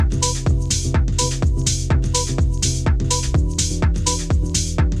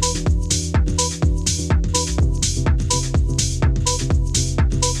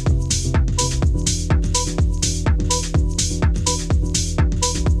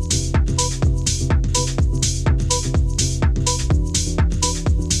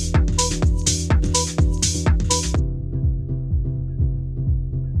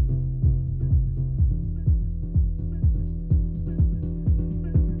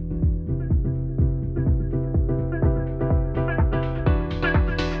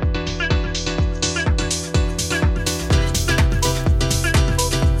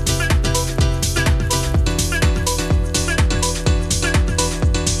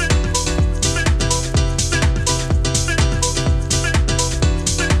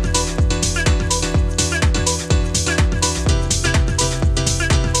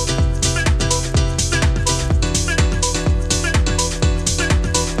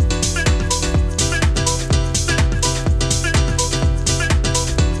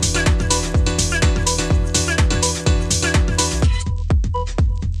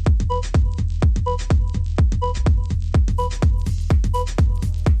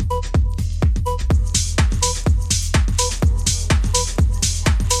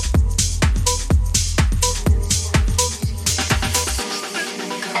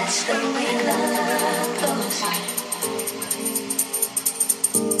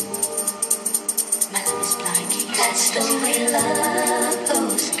That's the way love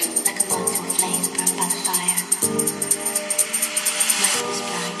goes. Like a moth in flames burned by the fire. My head is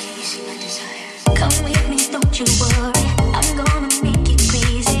blind, can you see my desire? Come with me, don't you worry. I'm gonna make it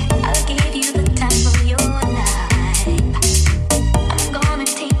crazy. I'll give you the time of your life. I'm gonna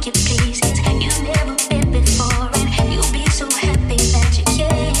take you places you've never been before, and you'll be so happy that you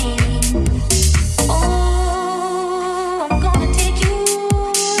came. Oh, I'm gonna take you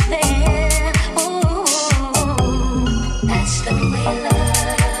there. Oh, that's the way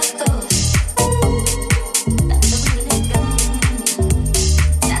love goes. That's the way it goes.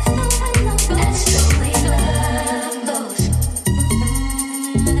 That's the way love goes. That's the way love goes.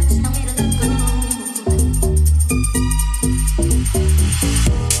 That's the way love goes.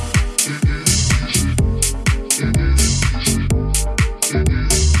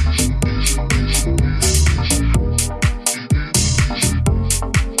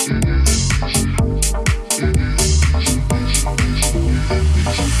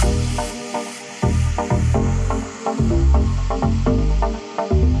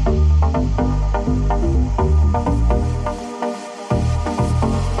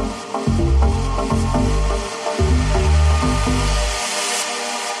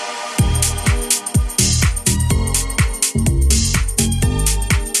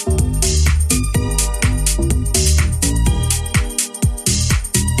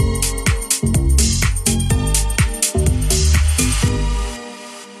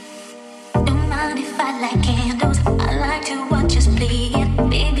 Don't mind if I light candles. I like to watch us play it.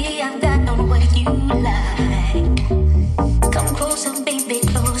 Baby, I've got on what you like. Come closer, baby,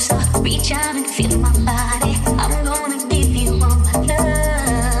 closer. Reach out and feel my body. I'm gonna give you all my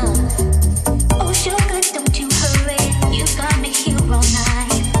love. Oh, sugar, don't you hurry. You got me here all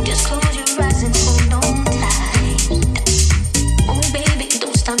night. Just close your eyes and hold on tight. Oh, baby,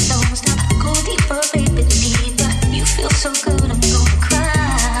 don't stop, don't stop. Go deeper, baby, deeper. You feel so good, I'm gonna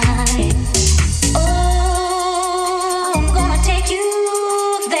cry. Oh, I'm gonna take you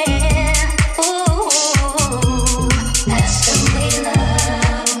there. Oh, that's the way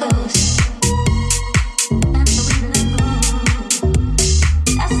love goes. That's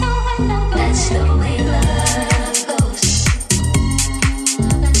the way love goes.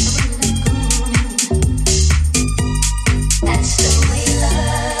 That's the way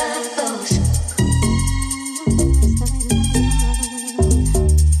love goes.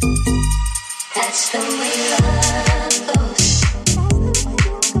 That's the way love goes. That's the way love goes.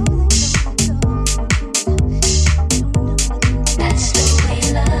 That's the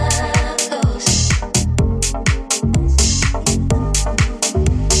way love goes.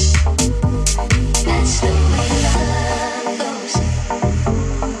 That's the way love goes.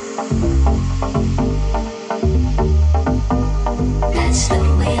 That's the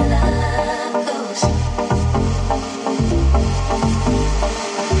way love goes.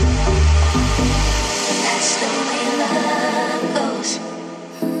 That's the way love goes. That's the way love goes. That's the way love goes.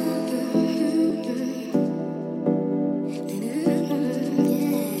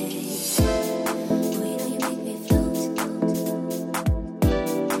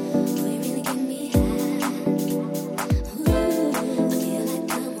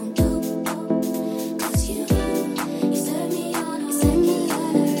 You serve me on a second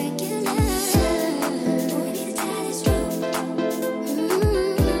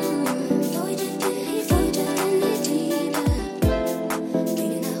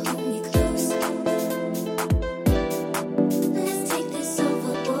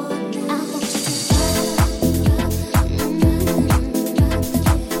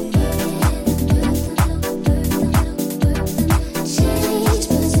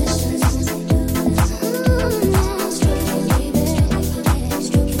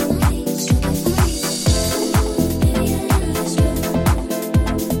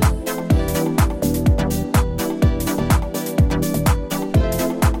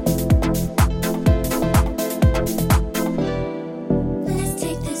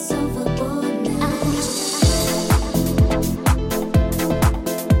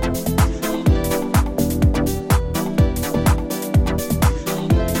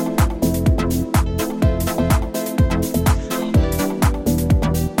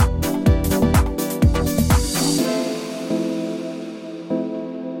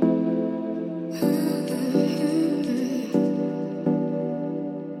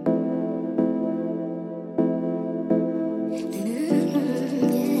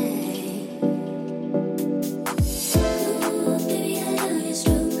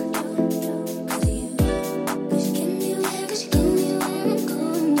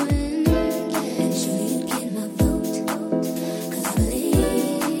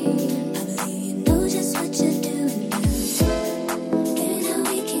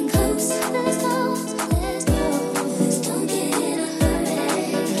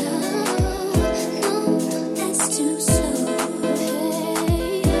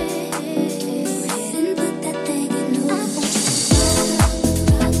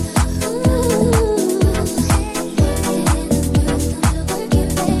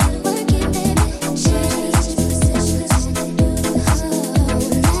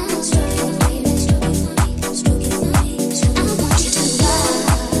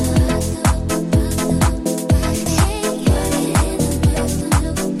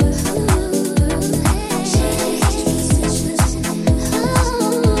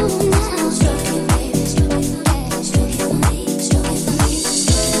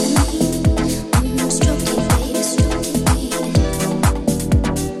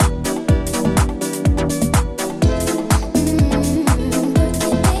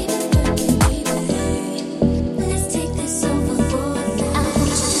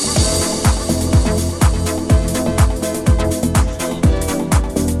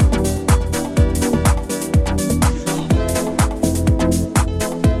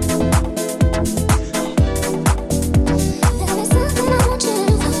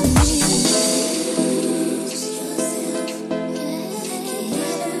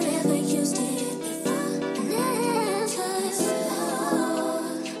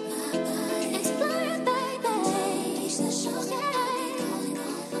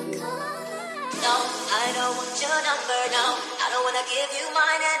your number, no. I don't wanna give you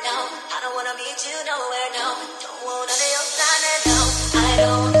mine, and no. I don't wanna meet you nowhere, no. Don't want none of your time, and no. I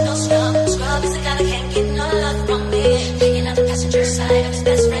don't want no scrub. Scrub is the guy that can't get no love from me. Hanging out the passenger side of his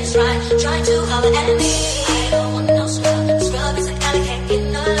best friend's ride, trying to holler at me. I don't want no scrub. Scrub is the guy that can't get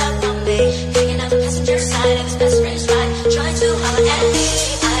no love from me. Hanging out the passenger side of his best friend's ride, trying to holler at me.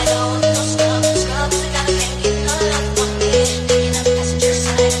 I don't want no scrub. Scrub is the guy that can't get no love from me. Hanging out the passenger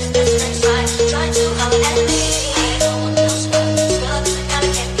side of his best friend's ride, trying to holler at me. I don't want no scrub. Scrub is the guy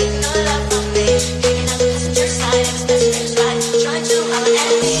that can't get no love from me. Hanging out the passenger side of his best friend's ride, trying to holler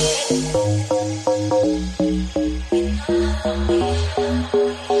at me.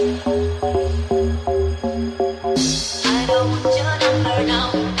 I don't want your number, no.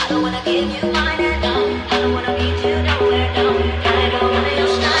 I don't wanna give you mine, and no. I don't wanna meet you nowhere, no. I don't wanna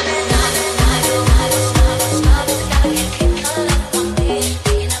your time, and I don't scrub is the guy that can't get no love from me.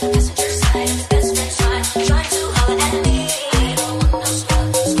 Hanging out the passenger side of his best friend's ride, trying to holler at me. I don't want no scrub.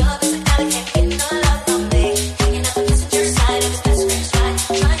 Scrub is the guy that can't get no love from me. Hanging out the passenger side of his best friend's ride,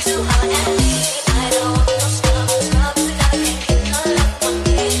 trying to holler at me. I don't want no scrub. Scrub is the guy that can't get no love from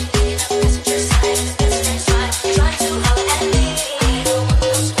me. Hanging out the passenger side of his best friend's ride, trying to holler at me. I don't want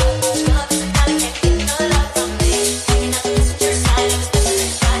no scrub. Scrub is the guy that can't get no love from me. Hanging out the passenger side of his best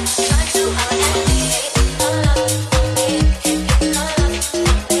friend's ride, trying to holler at me. No love from me, can't get no love from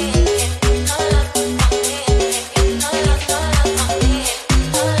me, can't get no love from me, can't get no love from me,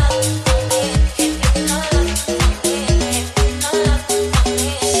 no love from me, can't get no love from me, can't get no love from me.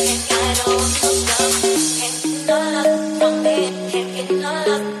 I don't want no scrub. Can't get no love from me, can't get no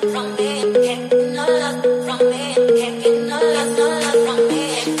love from me, can't get no love from me, can't get no love from me,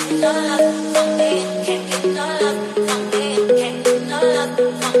 no love from me, can't get no love from me, can't get no love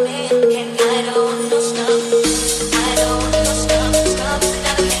from me, can't. I don't want no scrub. I don't want no scrub. Scrub is the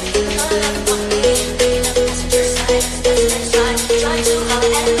guy that can't get no love from me. Hanging out the passenger side of his best friend's ride, trying to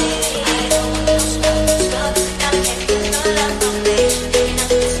holler at me. I don't want no scrub. Scrub is the guy that can't get no love from me. Hanging out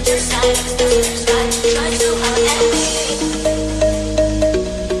the passenger side of his best friend's ride, trying to holler at me.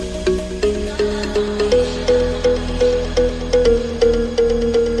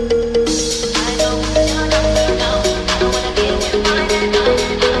 I don't want your number, no. I don't wanna give you mine, and no. I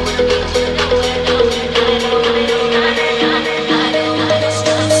don't wanna meet you nowhere, no. I don't wanna your time, and I don't want no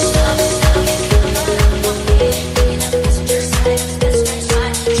scrub. Scrub is the guy that can't get no love from me. Hanging out the passenger side of his best friend's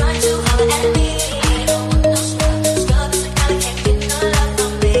ride, trying to holler at me. I don't want no scrub. Scrub is the guy that can't get no love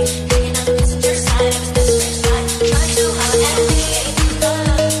from me. Hanging out the passenger side of his best friend's ride, trying to holler at me. No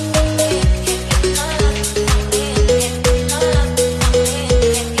love from me, can't get no love from me, can't get no love from me,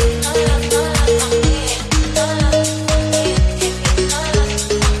 can't get no love from me, no love from me, can't get no love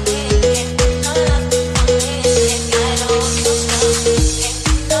from me, can't get no love from me. I don't want no scrub. Can't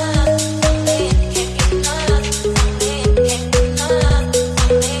get no love from me, can't get no love from me, can't get no love from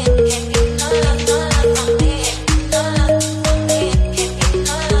me, can't get no love from me, no love from me, can't get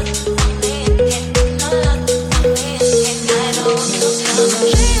no love from me, can't get no love from me. I don't want no scrub.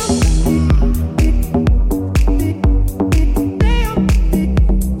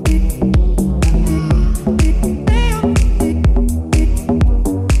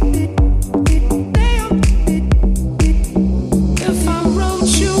 If I wrote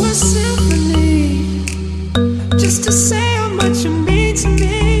you a symphony just to say how much you mean to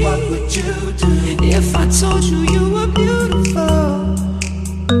me, what would you do? If I told you you were beautiful,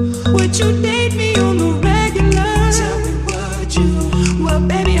 would you date me on the regular? Tell me, would you? Well,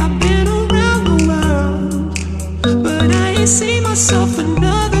 baby, I've been around the world, but I ain't seen myself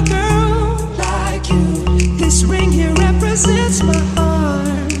another girl like you. This ring here represents my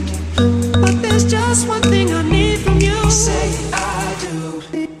heart, but there's just one thing I need from you. Say I do,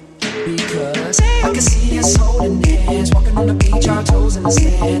 because I can see us holding hands, walking on the beach, our toes in the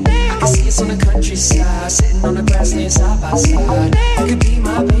sand. I can see us on the countryside, sitting on the grassland side by side. You could be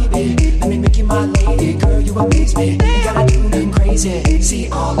my baby, let me make you my lady. Girl, you amaze me, ain't gotta do nothing crazy. See,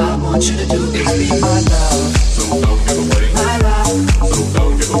 all I want you to do is be my love. So don't give away My love, So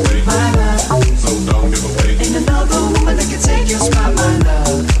don't give away my love. So don't give away Ain't another woman that can take your spot, my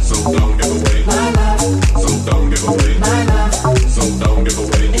love. So don't give away My love, So don't give away my love. So don't give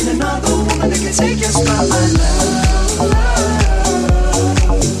away Ain't another woman that can take your spot, my love.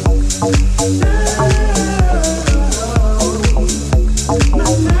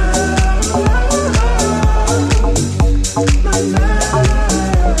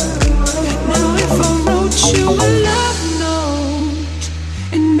 Now if I wrote you a love note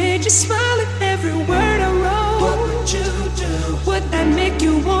and made you smile at every word I wrote, what would you do? Would that make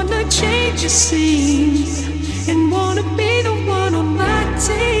you wanna change your scene and wanna be the one on my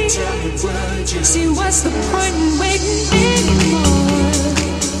team? See, what's the point in waiting anymore?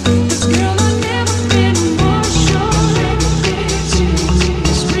 'Cause girl, I've never been more sure that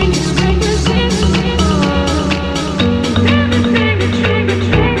spring is anymore. Everything is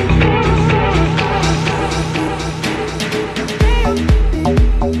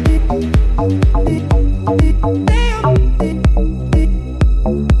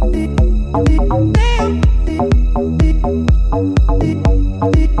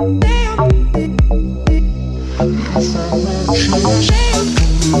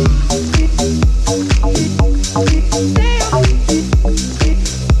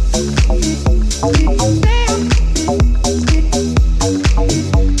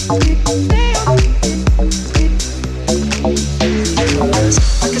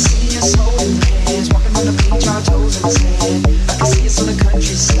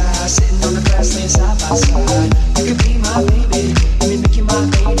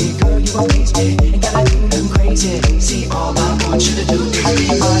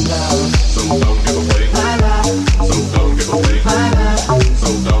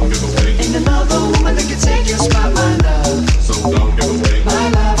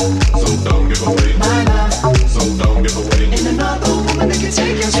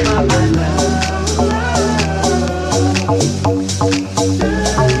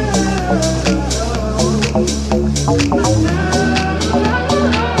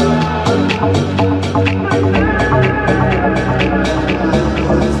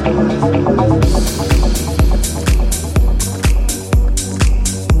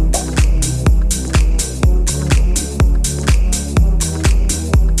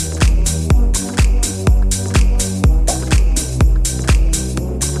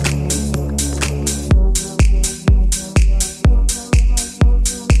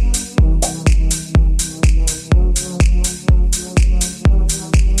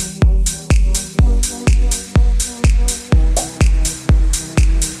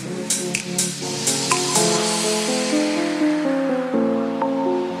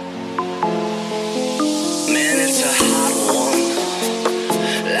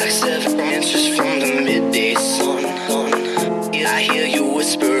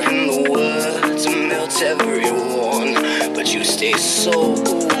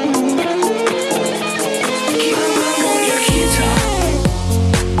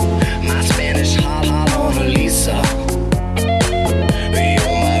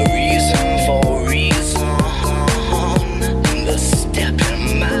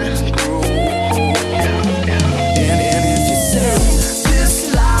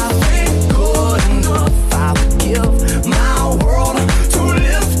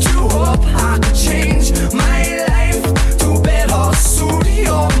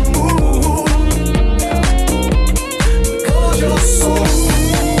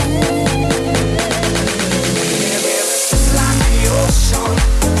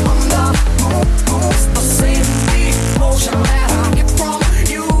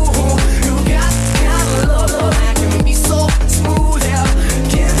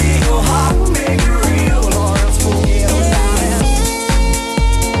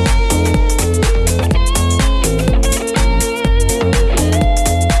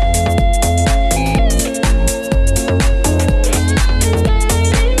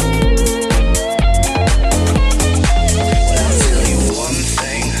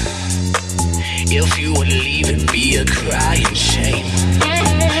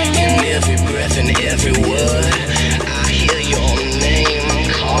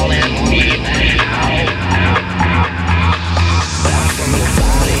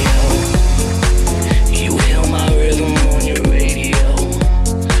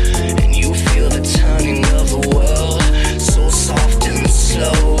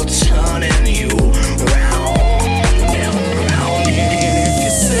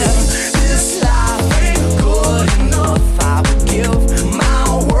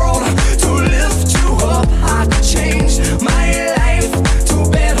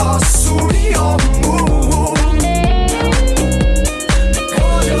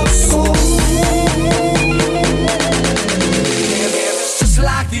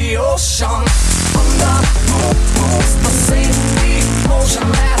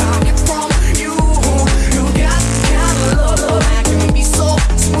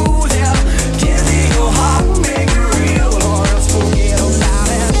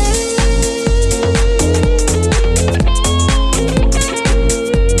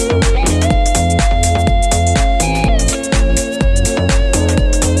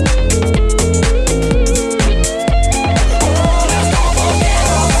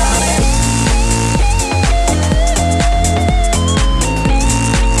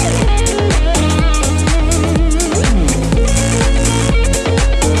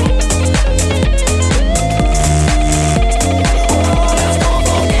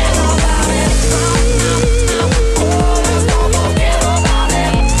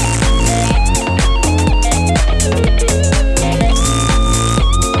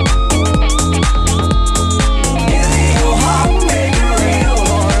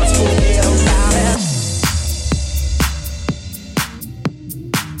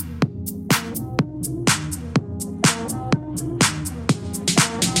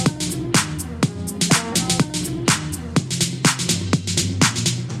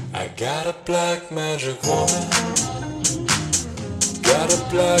got a black magic woman. Got a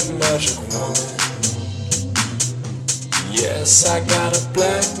black magic woman. Yes, I got a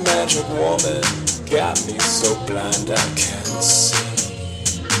black magic woman. Got me so blind I can't see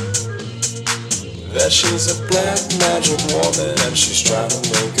that she's a black magic woman and she's trying to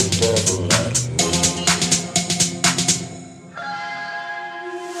make a devil out of me.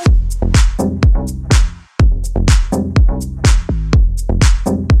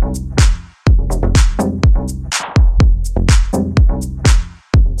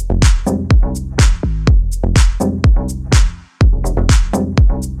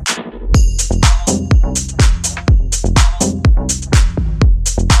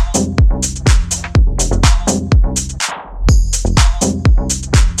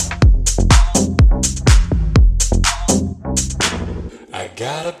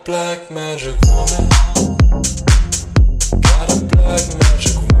 Got a black magic woman. Got a black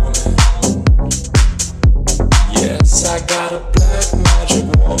magic woman. Yes, I got a black magic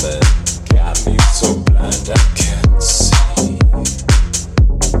woman. Got me so blind I can't see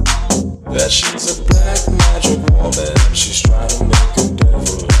that she's a black magic woman. She's trying to make a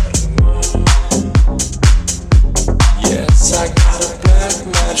devil out of me. Yes, I got a black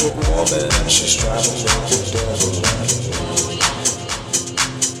magic woman. She's trying to make a devil out of me.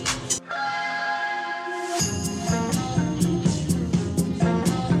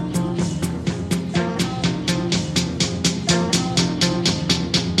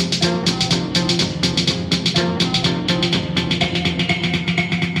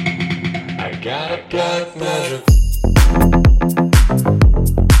 Got a black magic.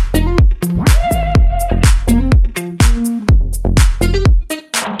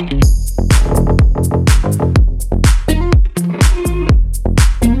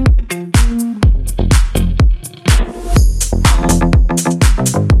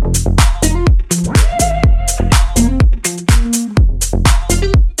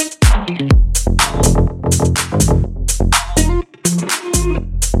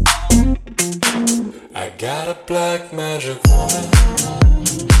 Got a black magic woman.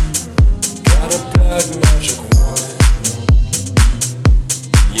 Got a black magic woman.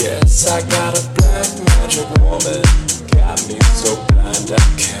 Yes, I got a black magic woman. Got me so blind I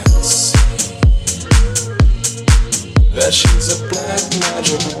can't see that she's a black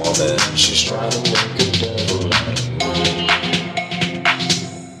magic woman. She's trying to make a devil out of me.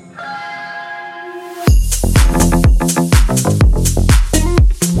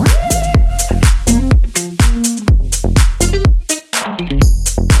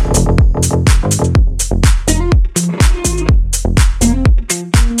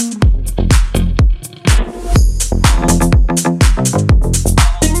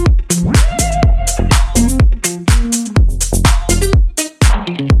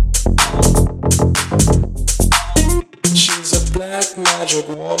 Magic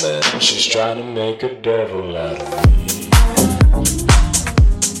woman, she's trying to make a devil out of me.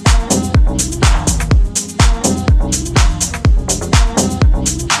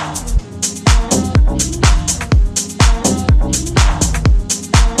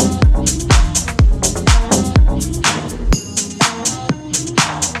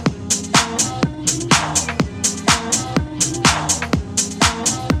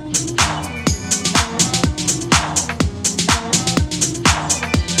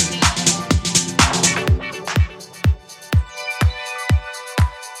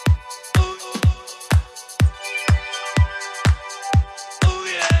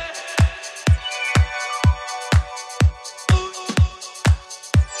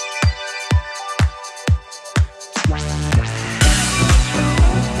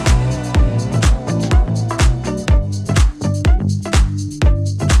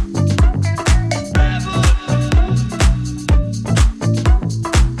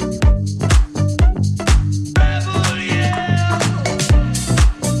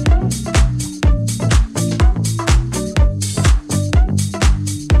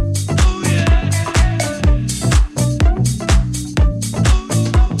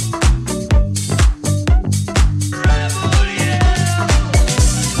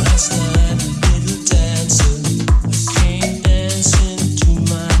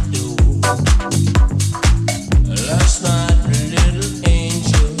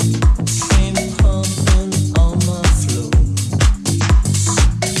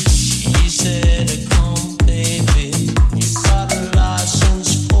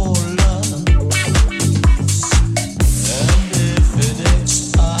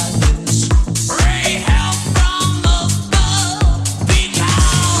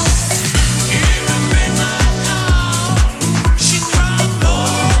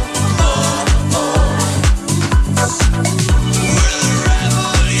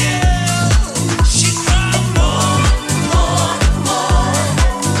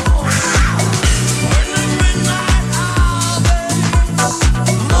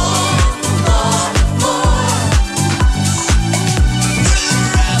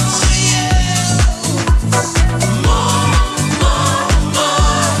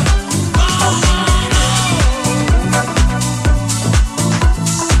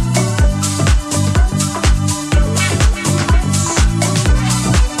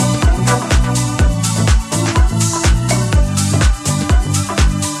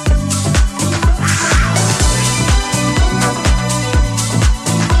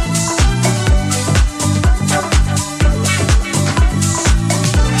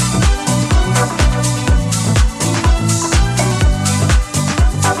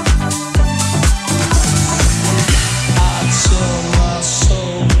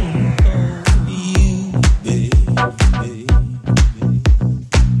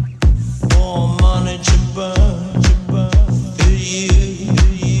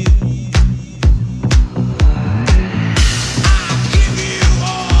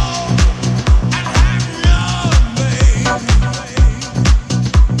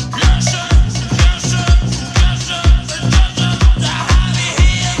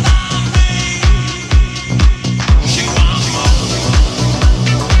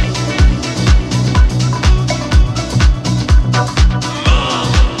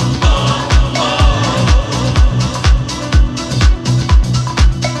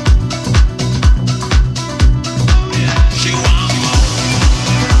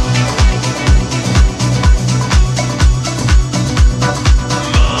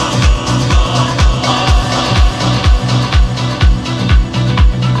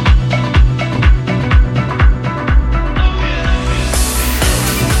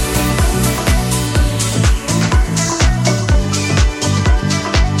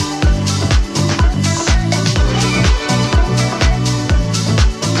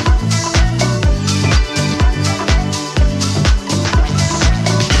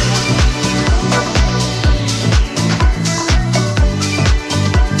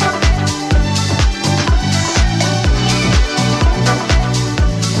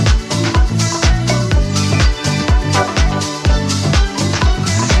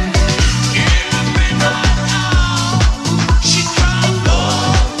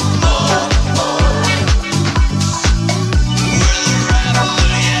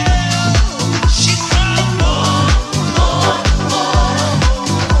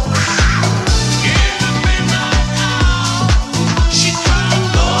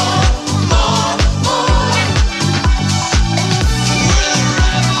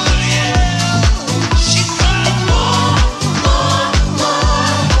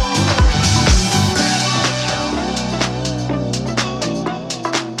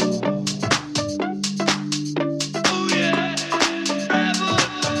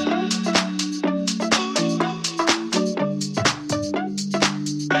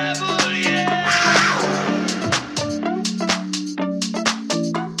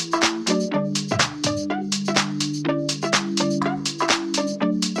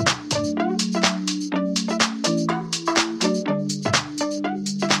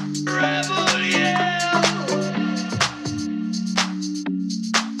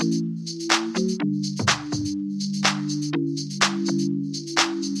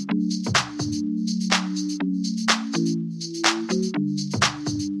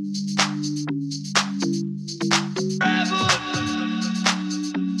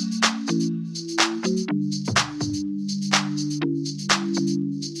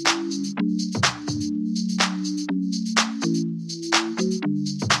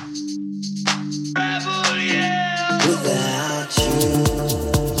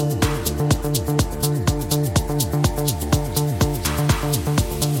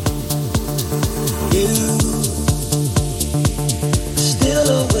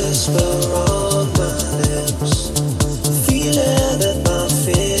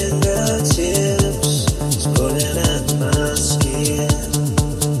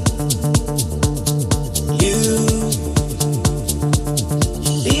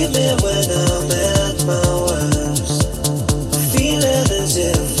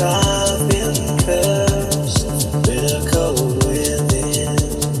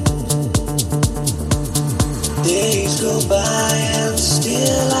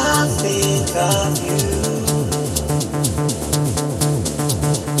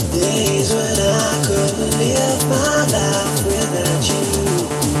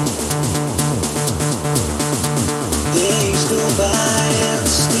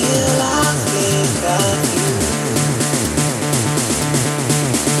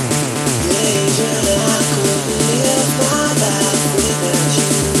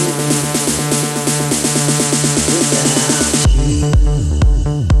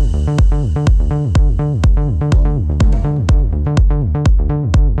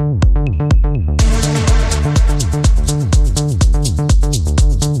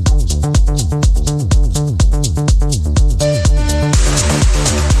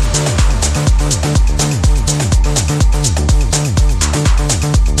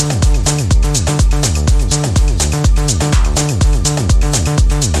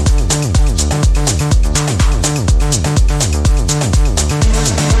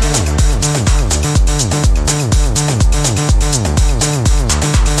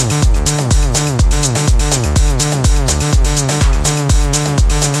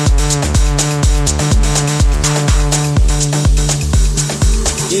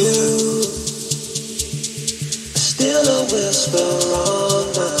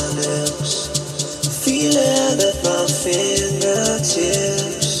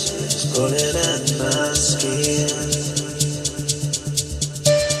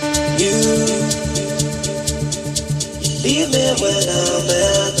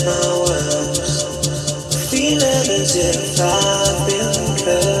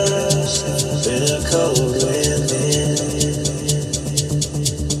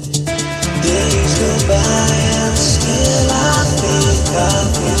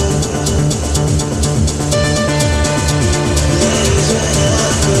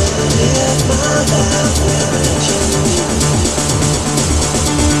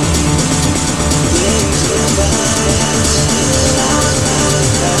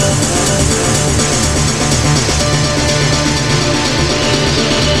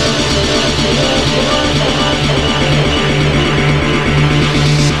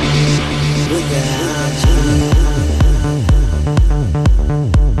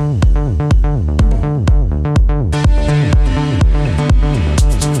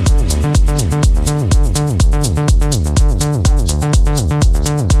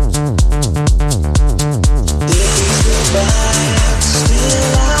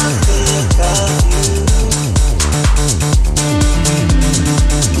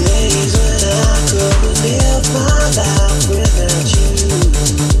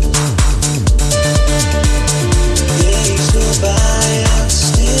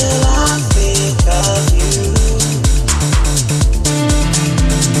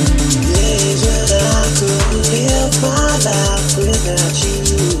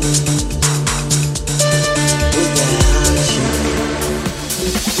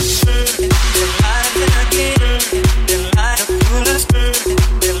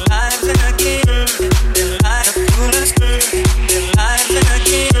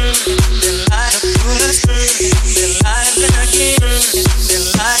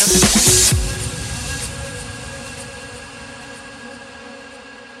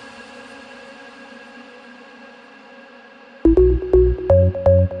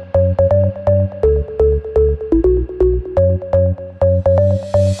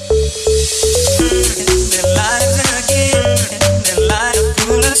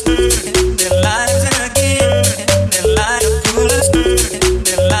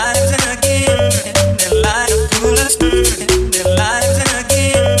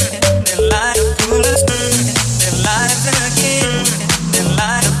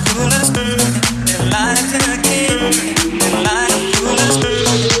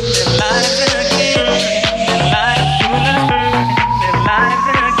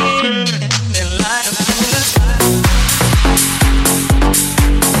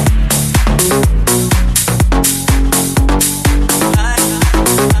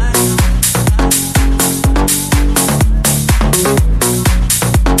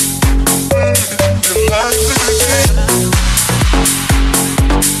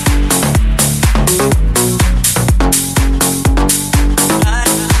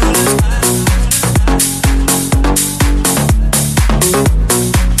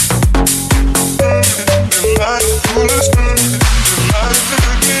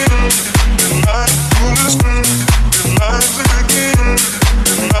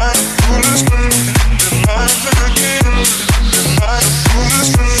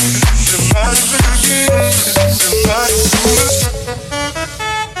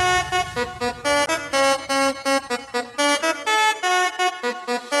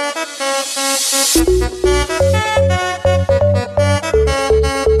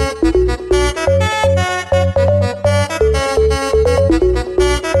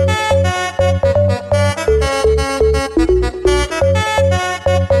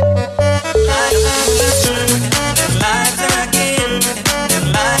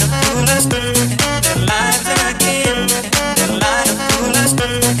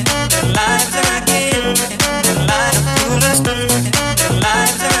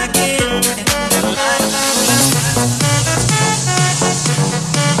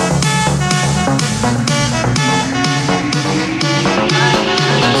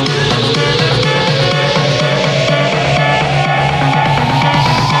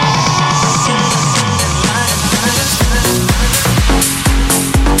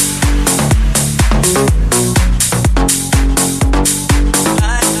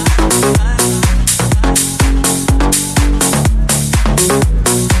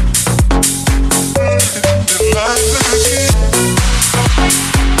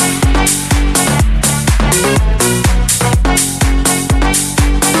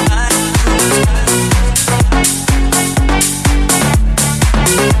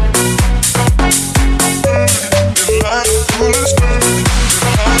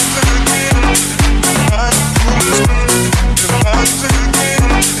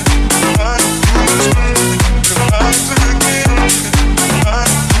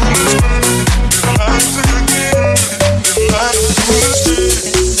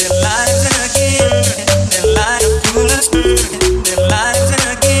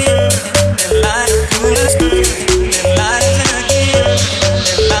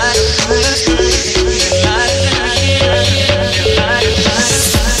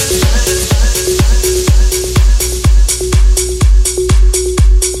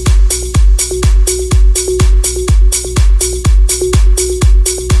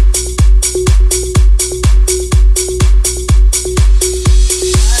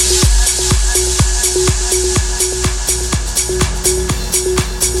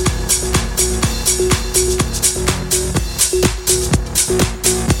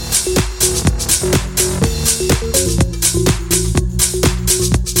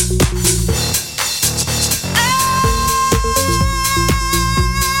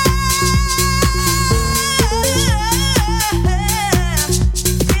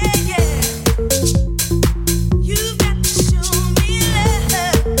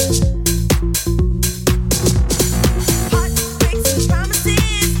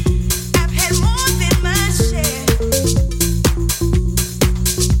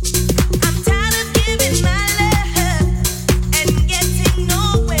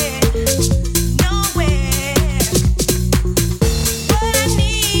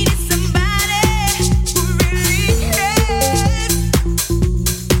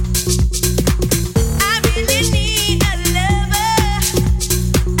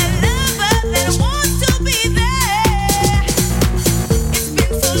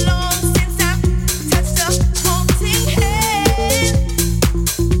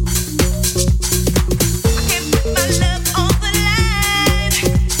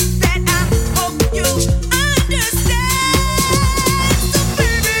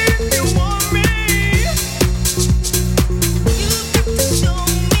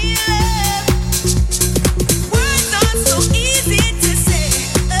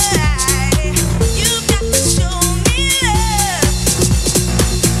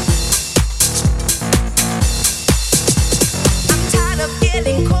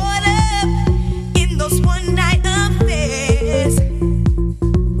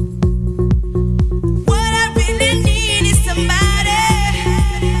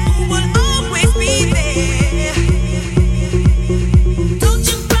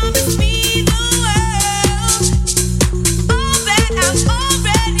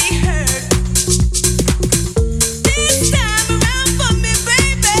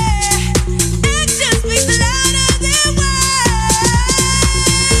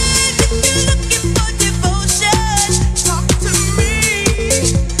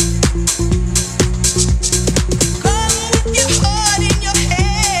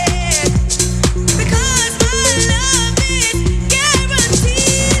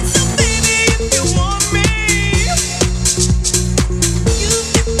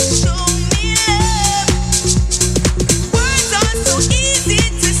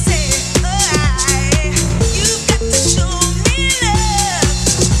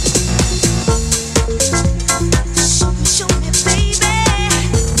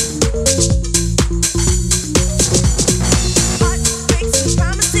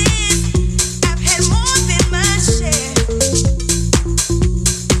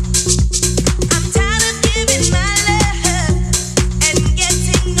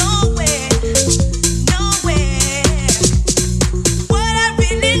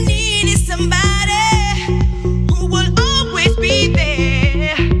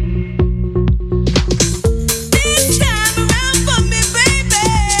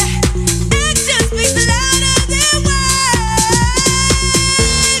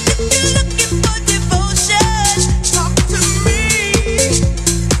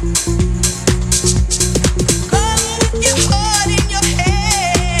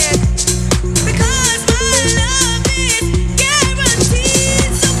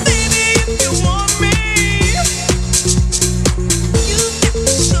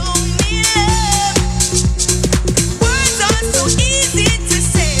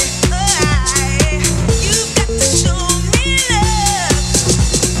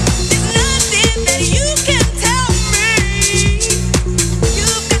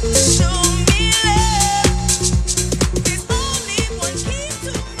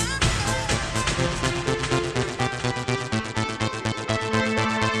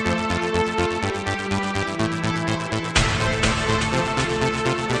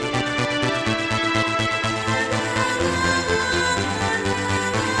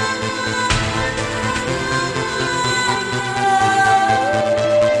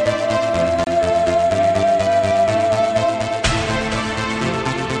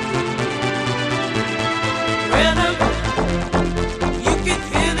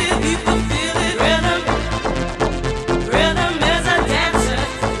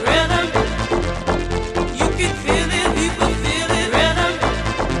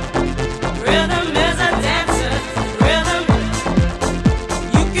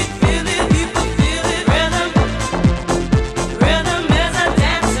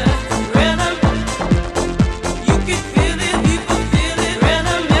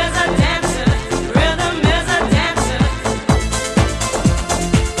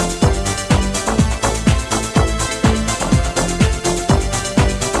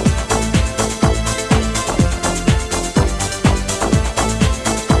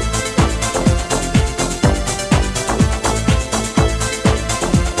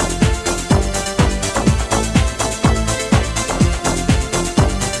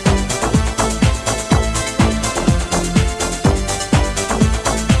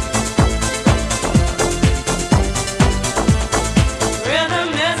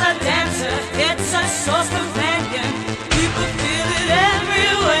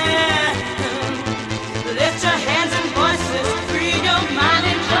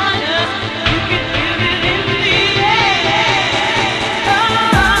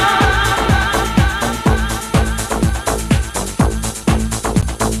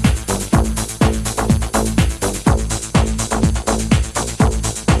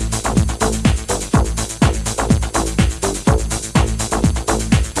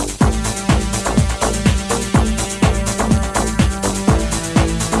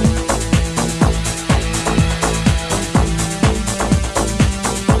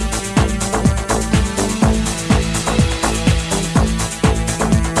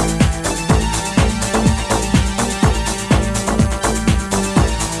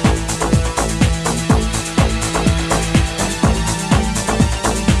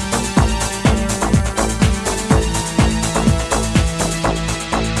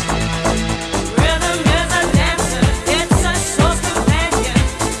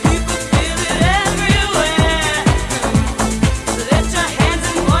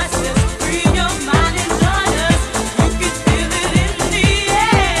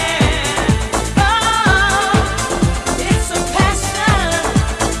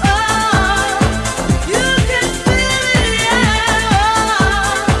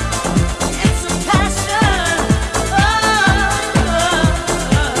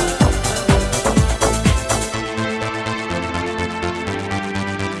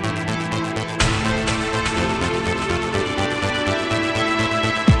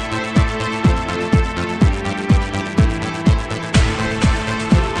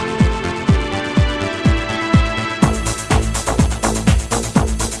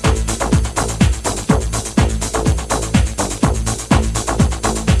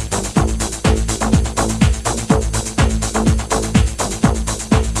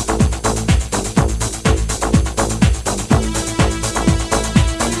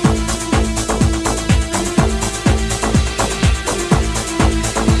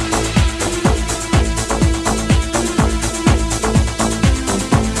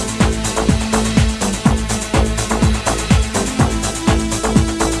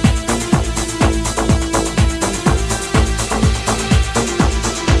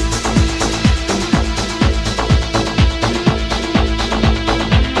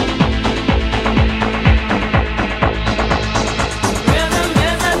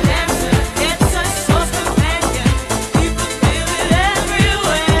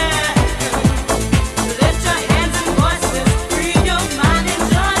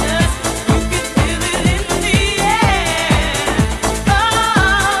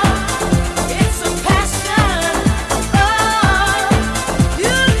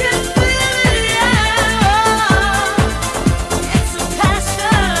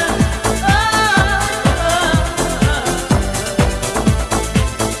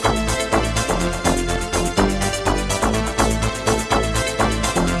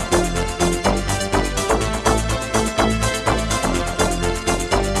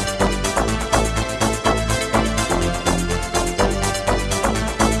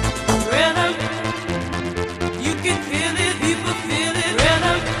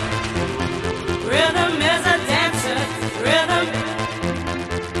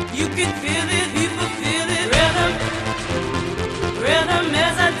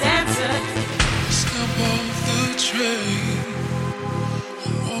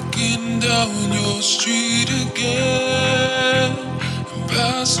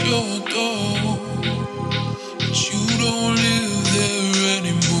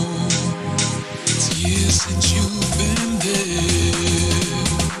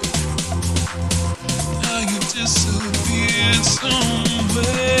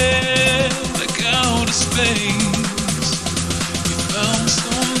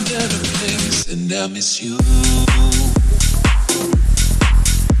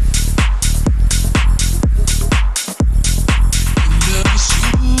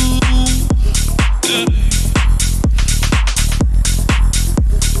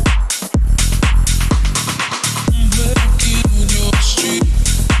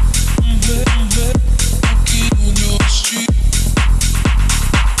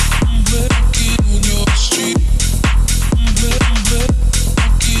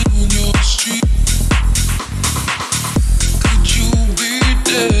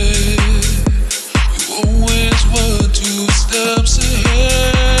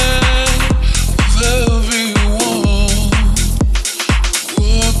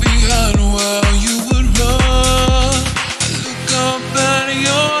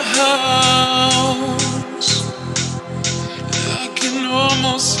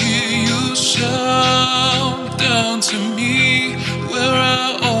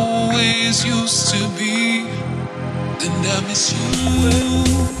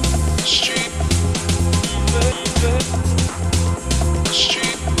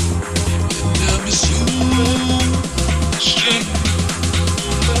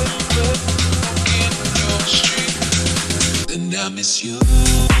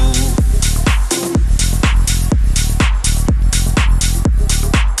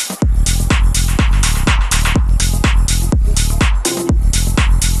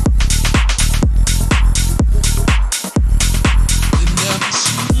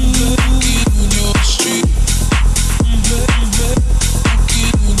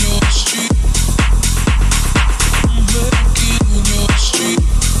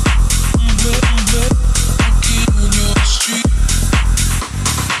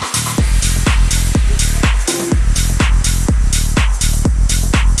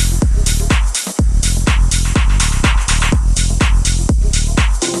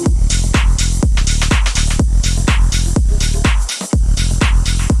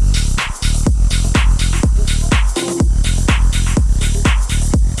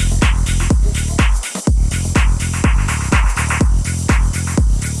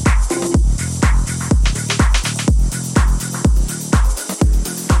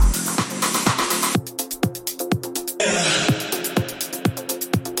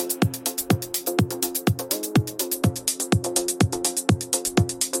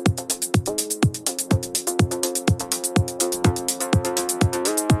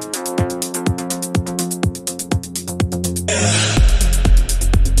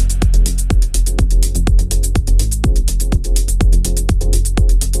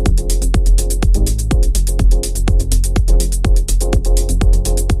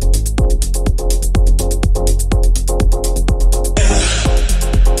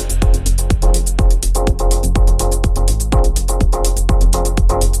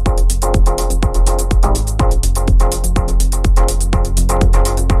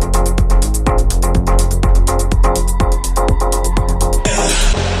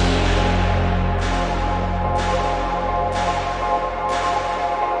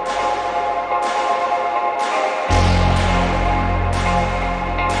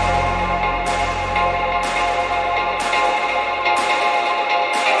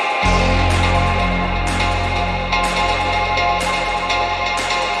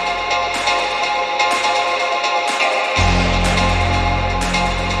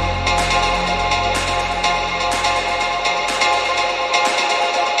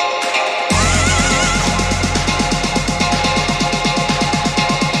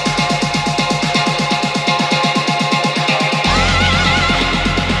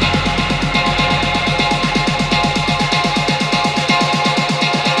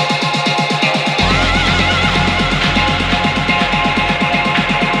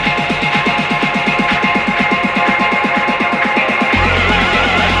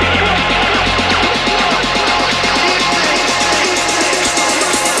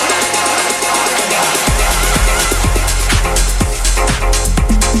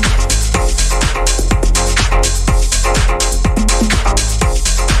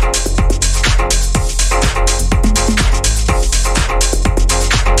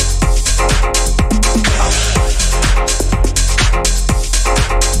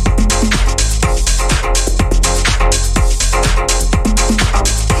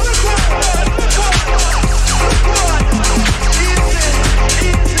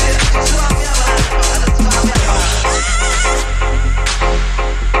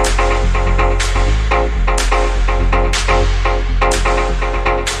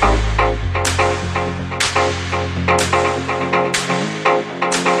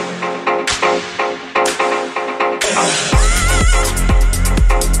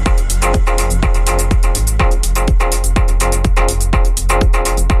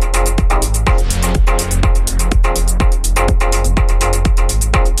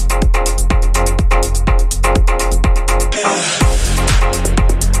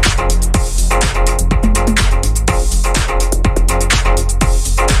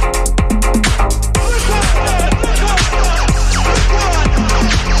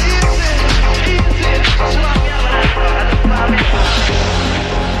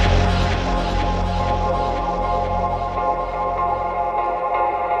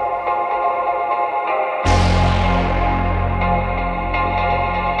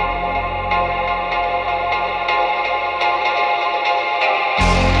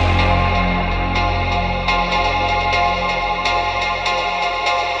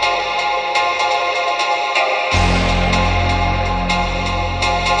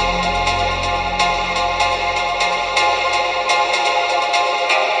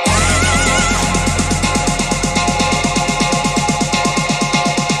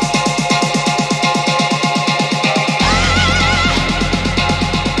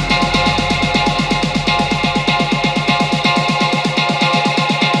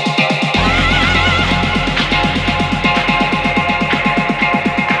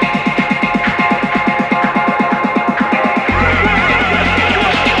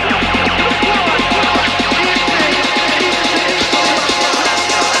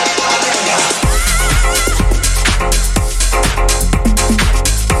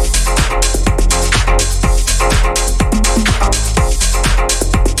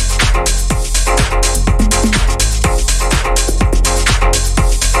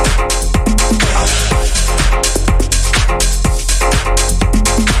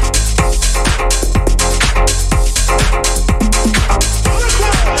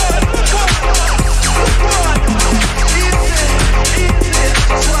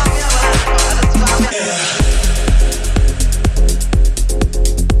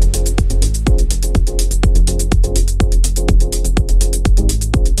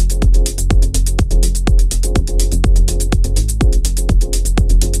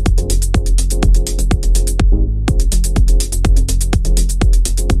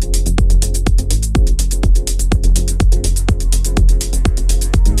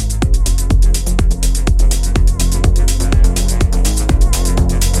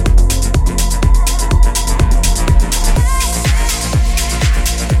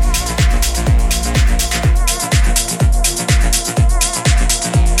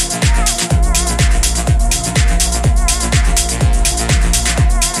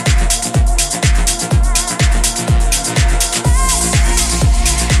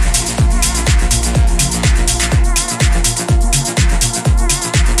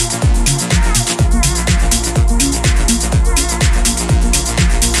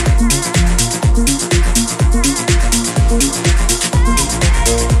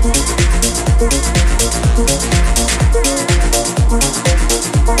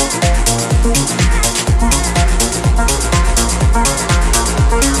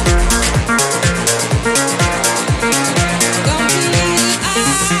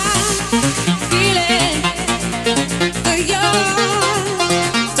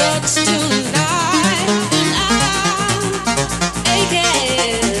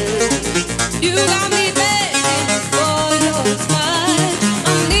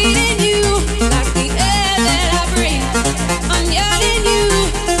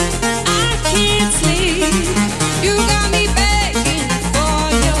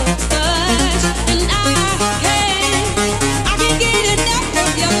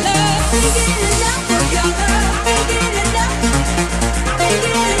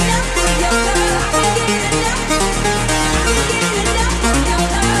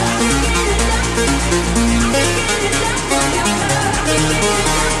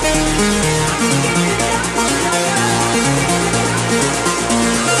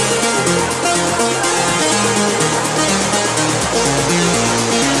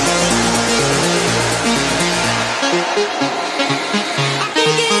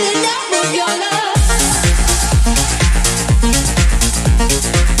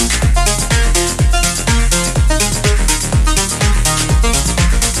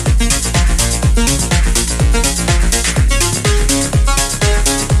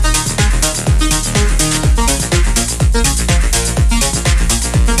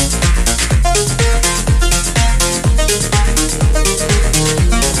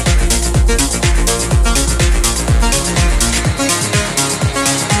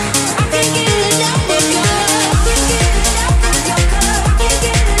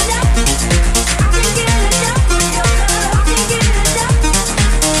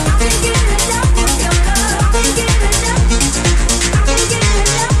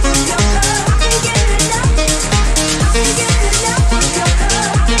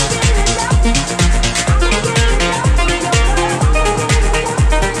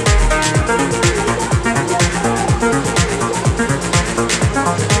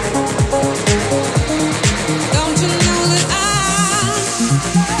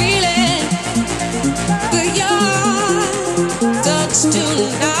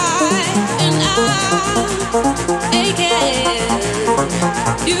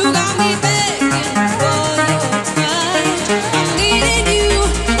 Get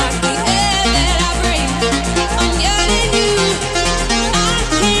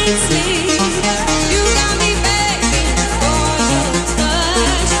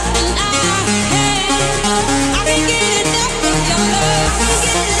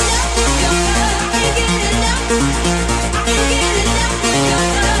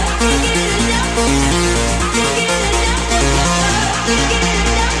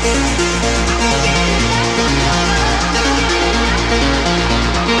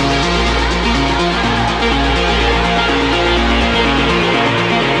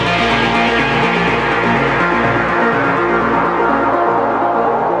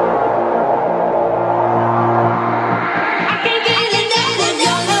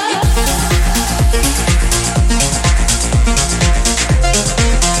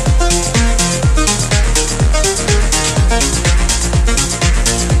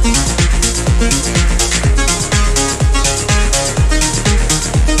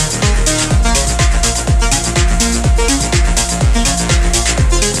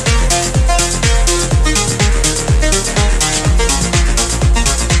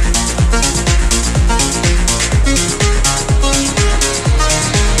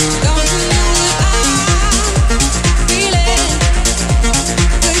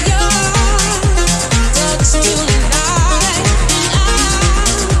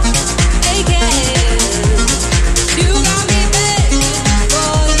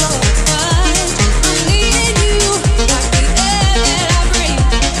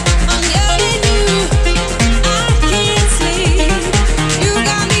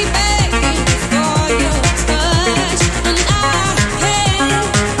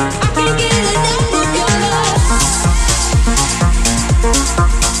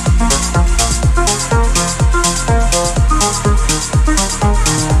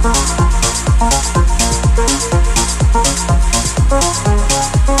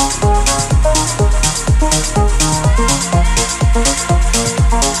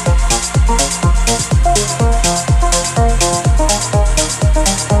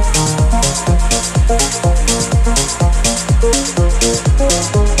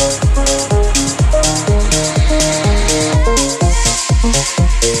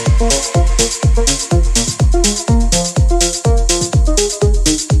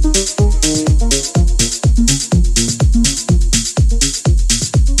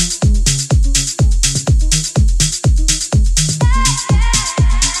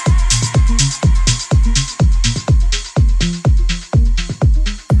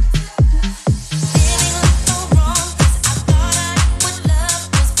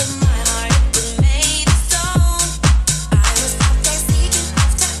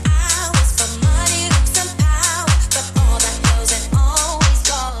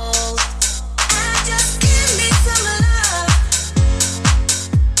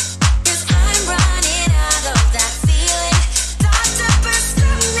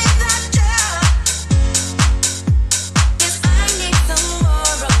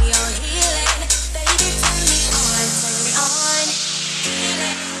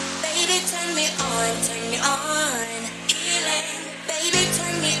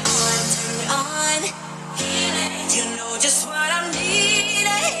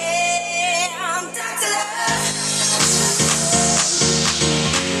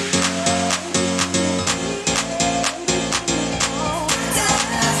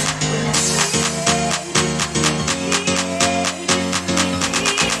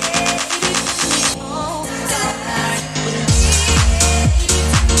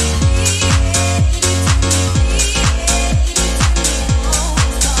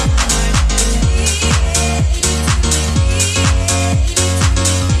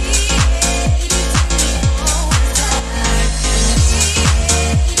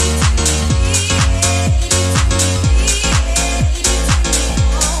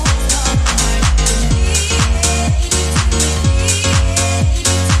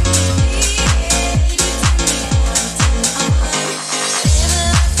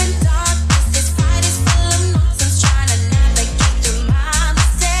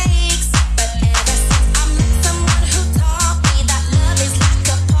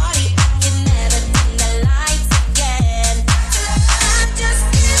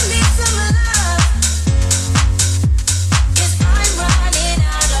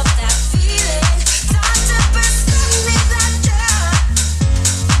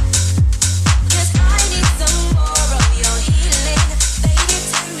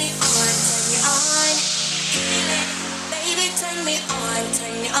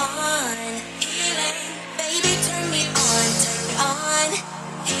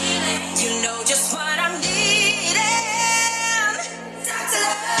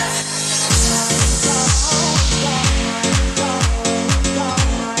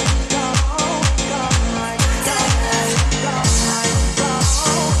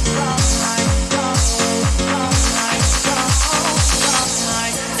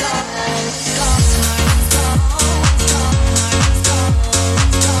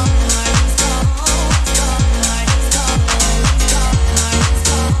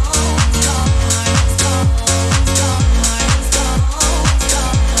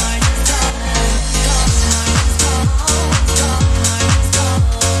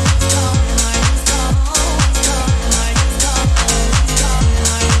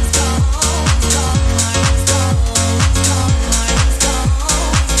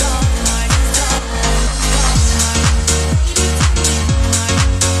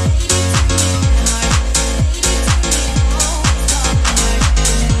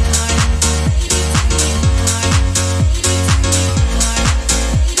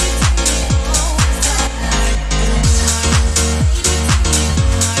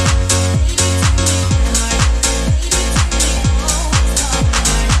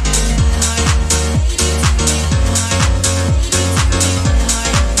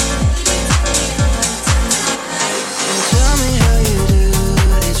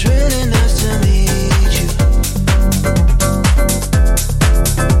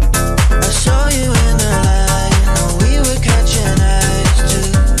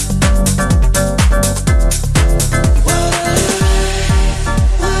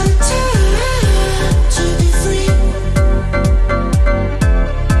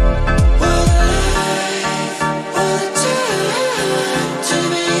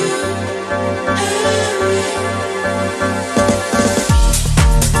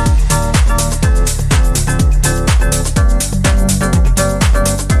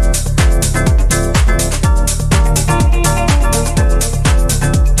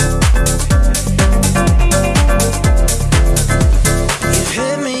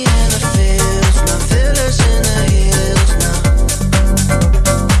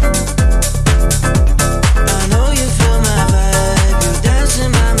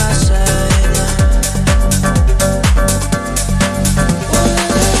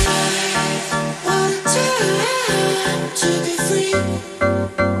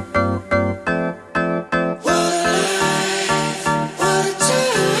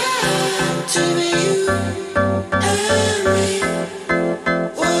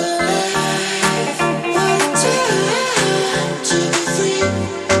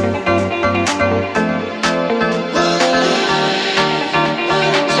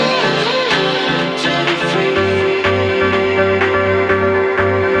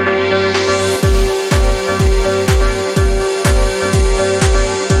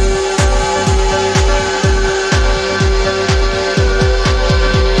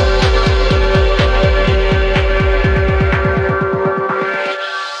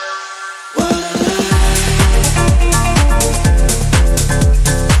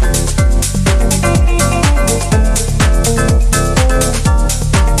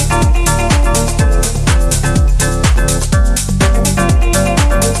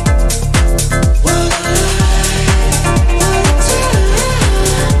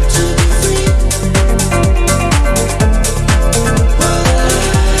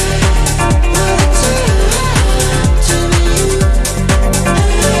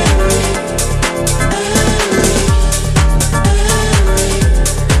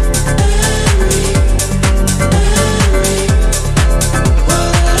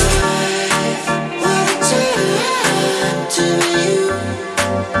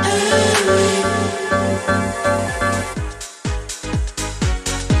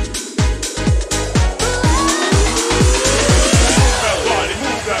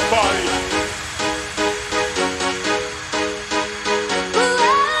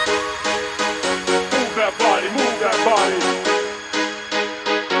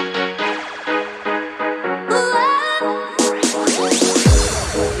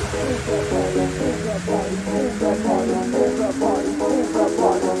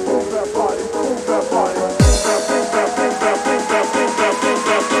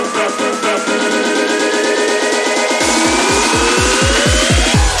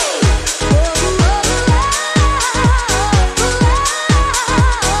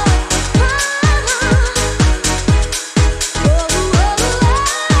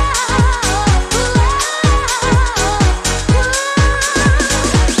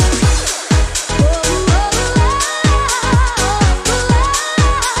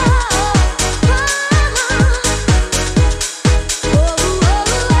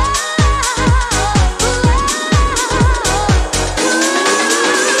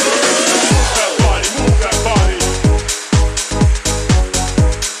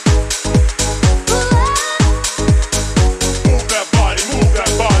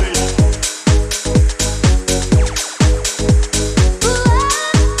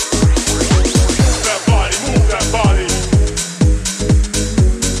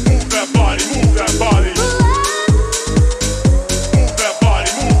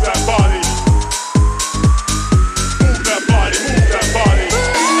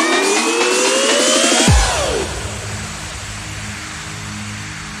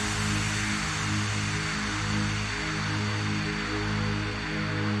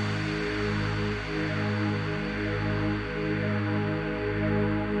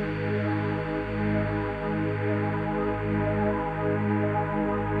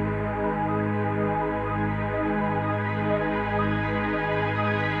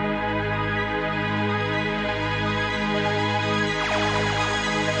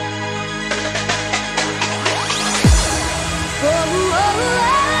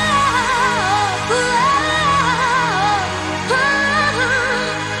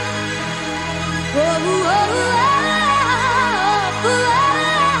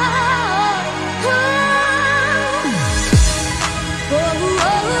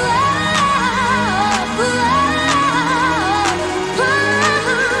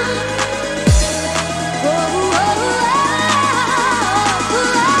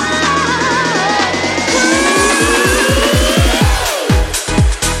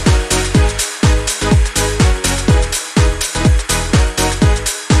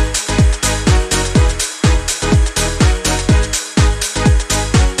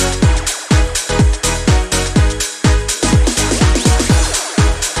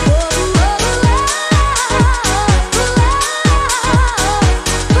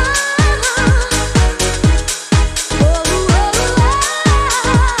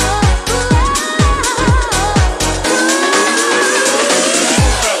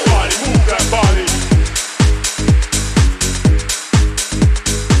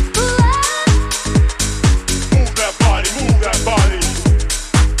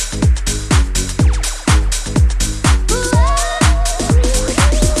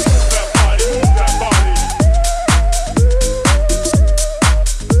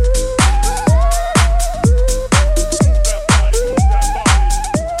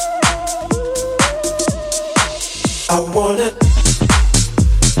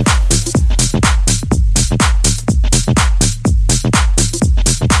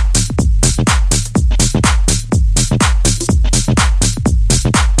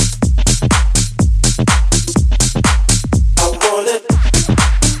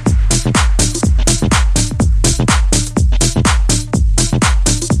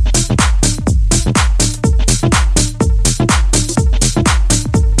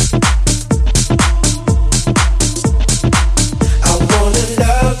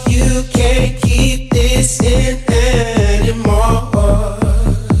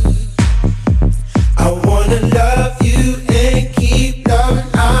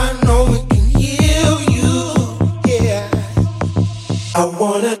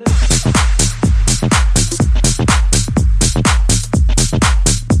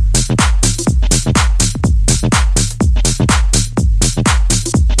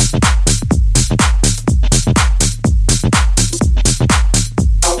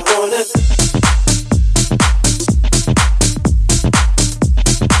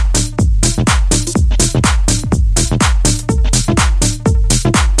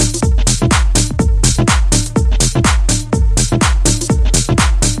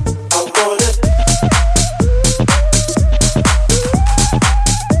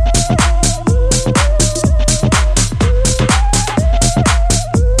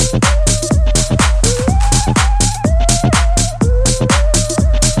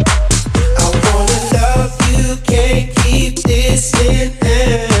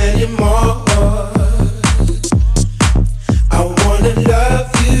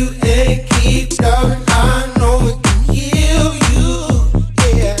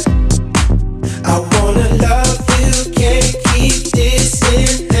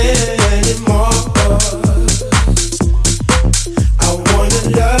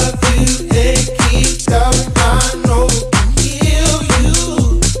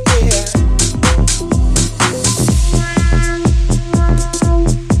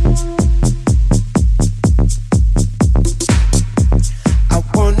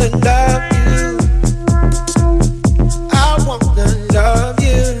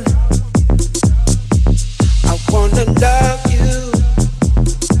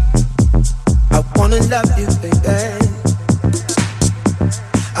love you, baby.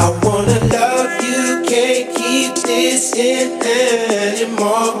 I wanna love you, can't keep this in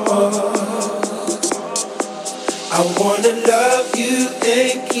anymore. I wanna love you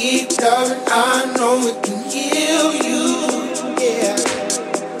and keep loving. I know it can heal you, yeah.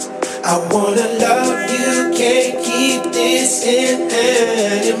 I wanna love you, can't keep this in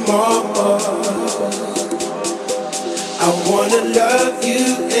anymore. I wanna love you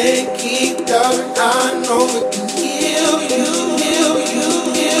and keep loving. I know it can heal you, heal you,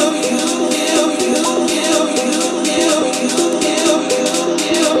 heal you, heal you, heal you, heal you, heal you,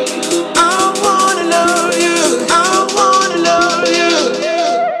 heal you. I wanna love you. I wanna love you.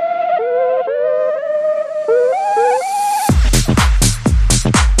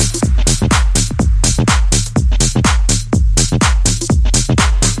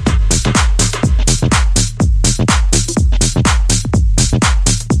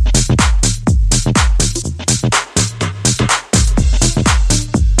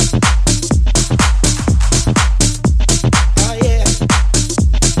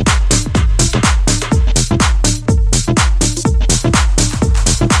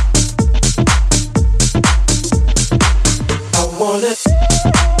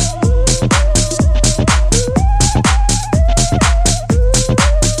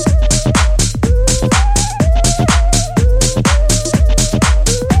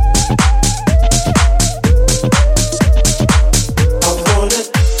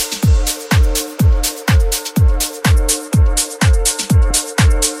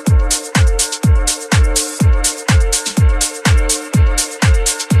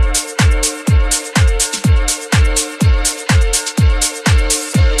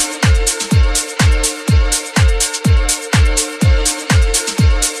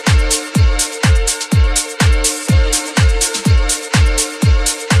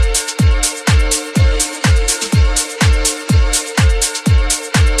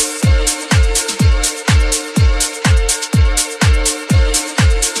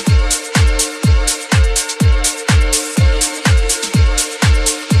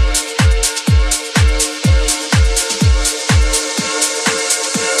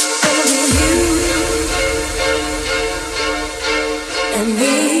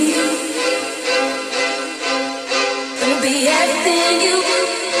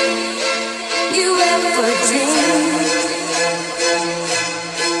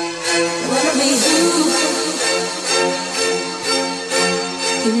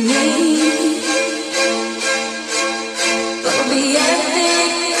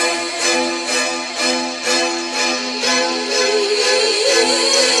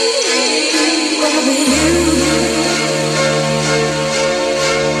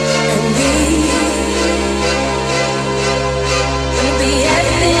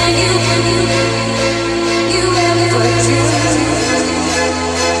 You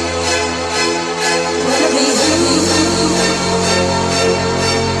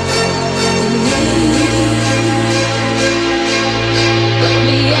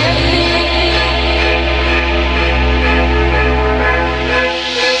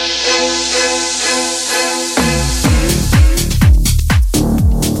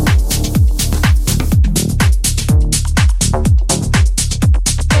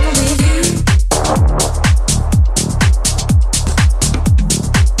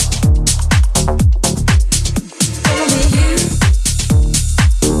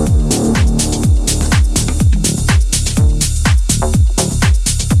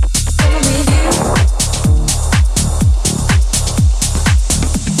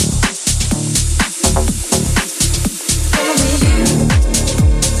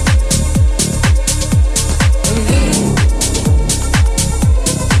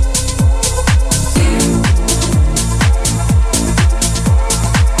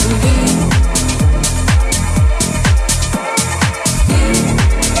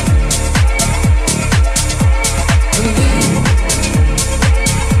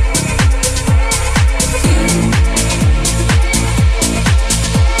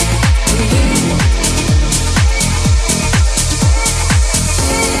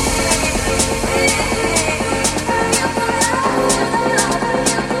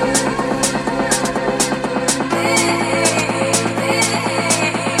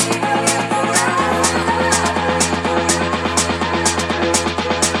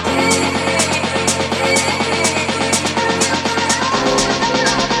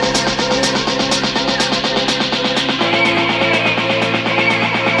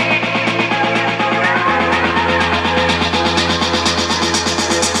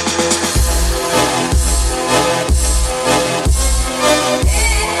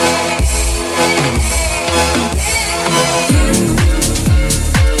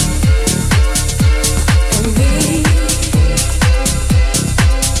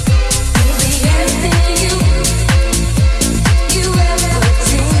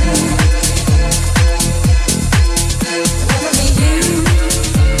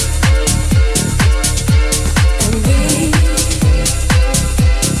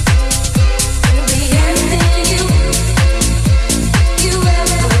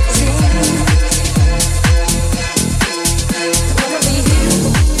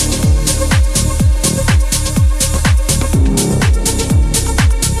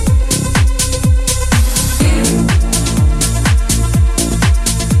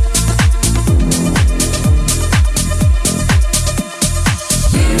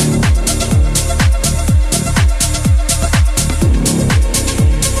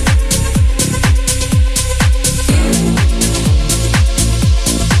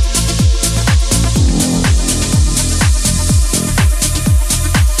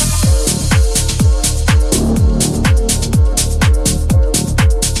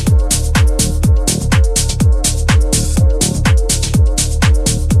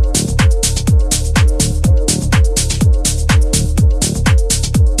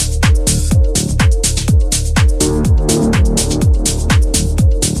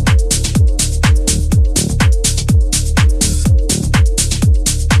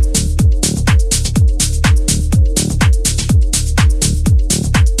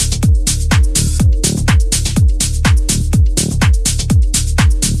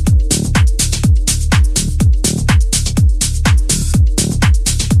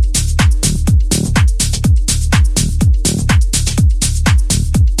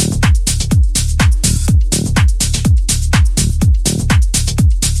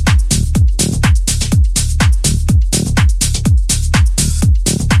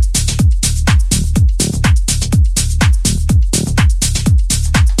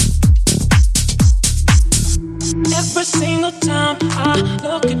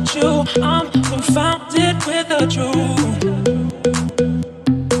I'm confounded with the truth.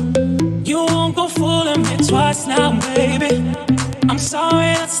 You won't go fooling me twice now, baby. I'm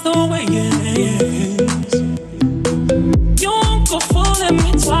sorry, that's the way it is. You won't go fooling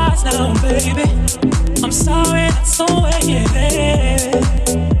me twice now, baby. I'm sorry, that's the way it is.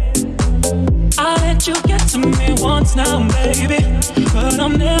 I let you get to me once now, baby, but I'll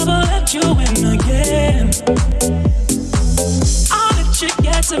never let you in again. I let you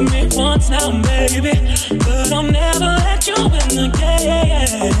get to me once now, baby, but I'll never let you in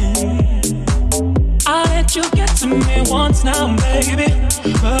again. I let you get to me once now, baby,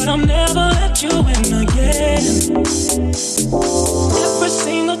 but I'll never let you in again. Every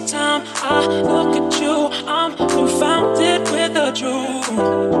single time I look at you, I'm confounded with the truth.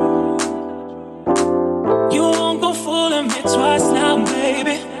 You won't go fooling me twice now,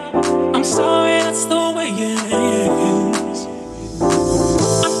 baby. I'm sorry, that's the way it is.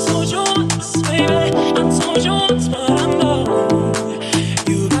 I told you once, baby, I told you once, but I know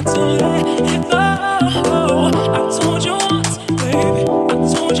you got to let it go. I told you once, baby, I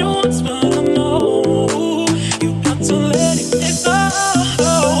told you once, but I know you got to let it go.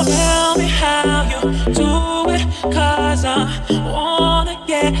 Tell me how you do it, 'cause I wanna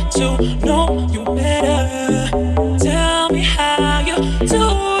get to know you better. Tell me how you do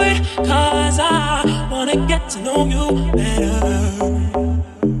it, 'cause I wanna get to know you better.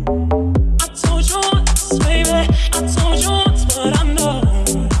 I told you once, baby, I told you once, but I know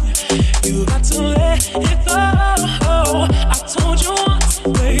you got to let it go. I told you once,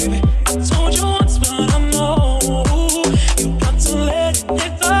 baby, I told you once, but I know you got to let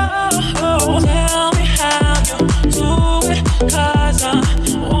it go. Tell me how you do it, 'cause I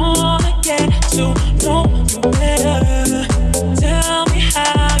wanna get to know you better. Tell me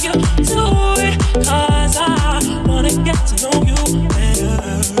how you do it, 'cause I wanna get to know you better.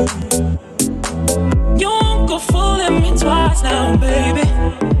 You won't go fooling me twice now, baby.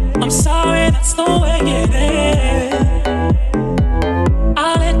 I'm sorry, that's the way it is.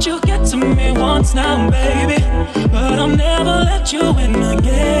 I let you get to me once now, baby, but I'll never let you in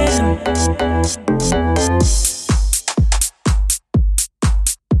again.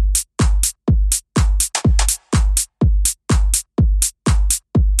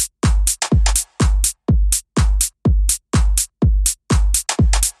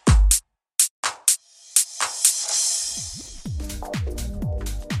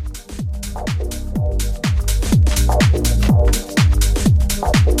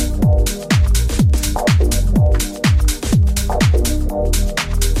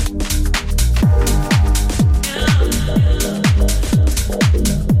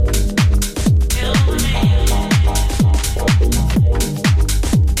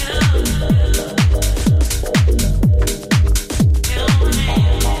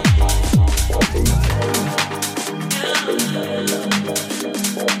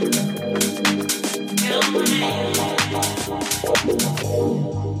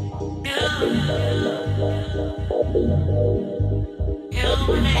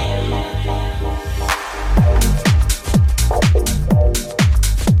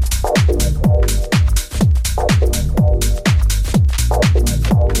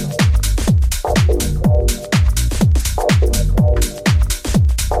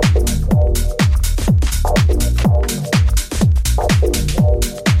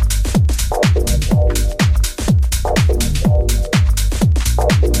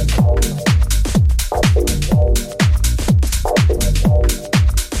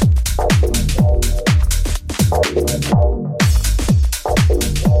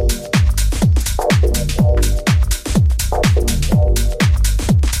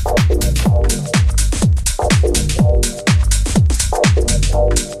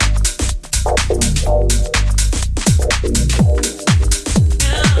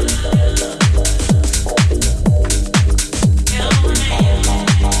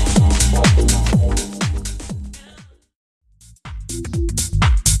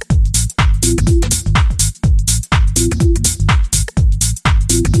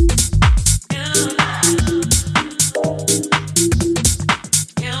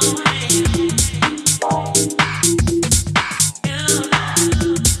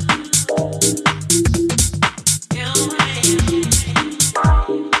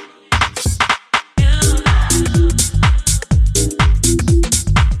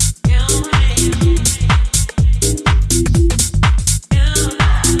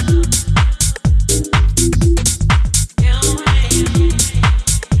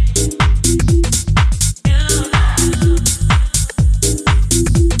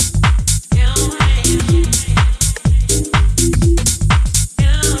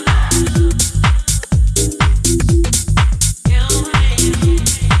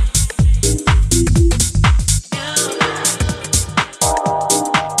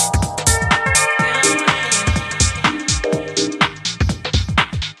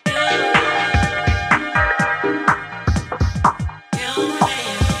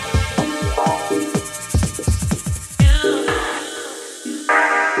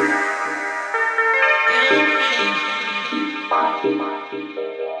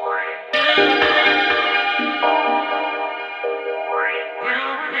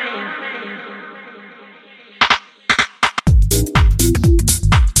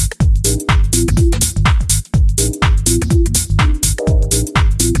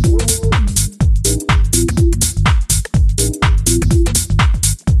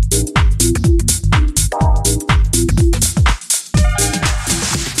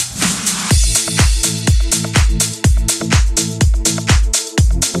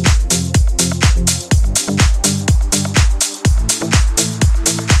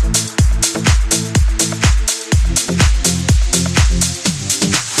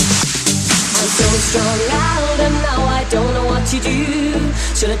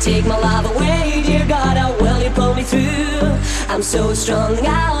 take my life away, dear God, how will you pull me through? I'm so strung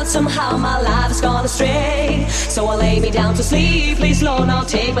out, somehow my life is gone astray. So I lay me down to sleep, please Lord, now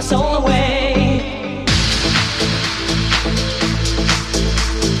take my soul away.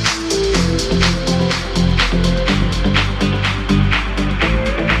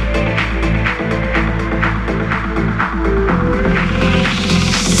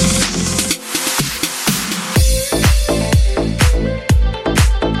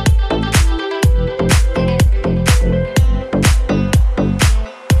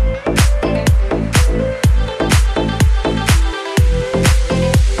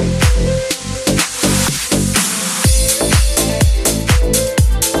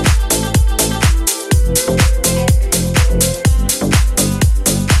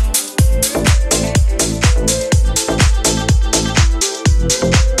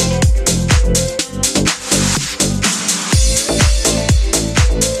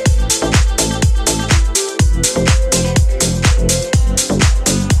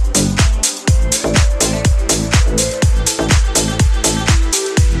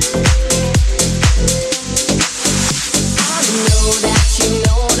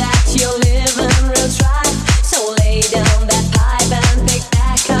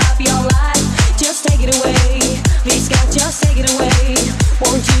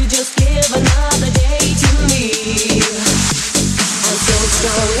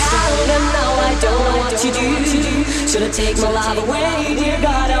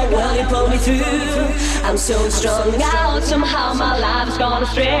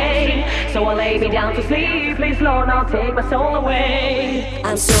 Take my soul away.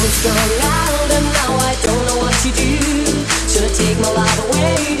 I'm so strung out and now I don't know what to do. Should I take my life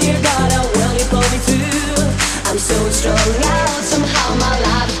away? Dear God, how will you pull me through? I'm so strung out, somehow my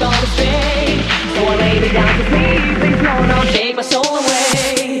life is gone astray. So I lay me down to sleep, please Lord, now take my soul away.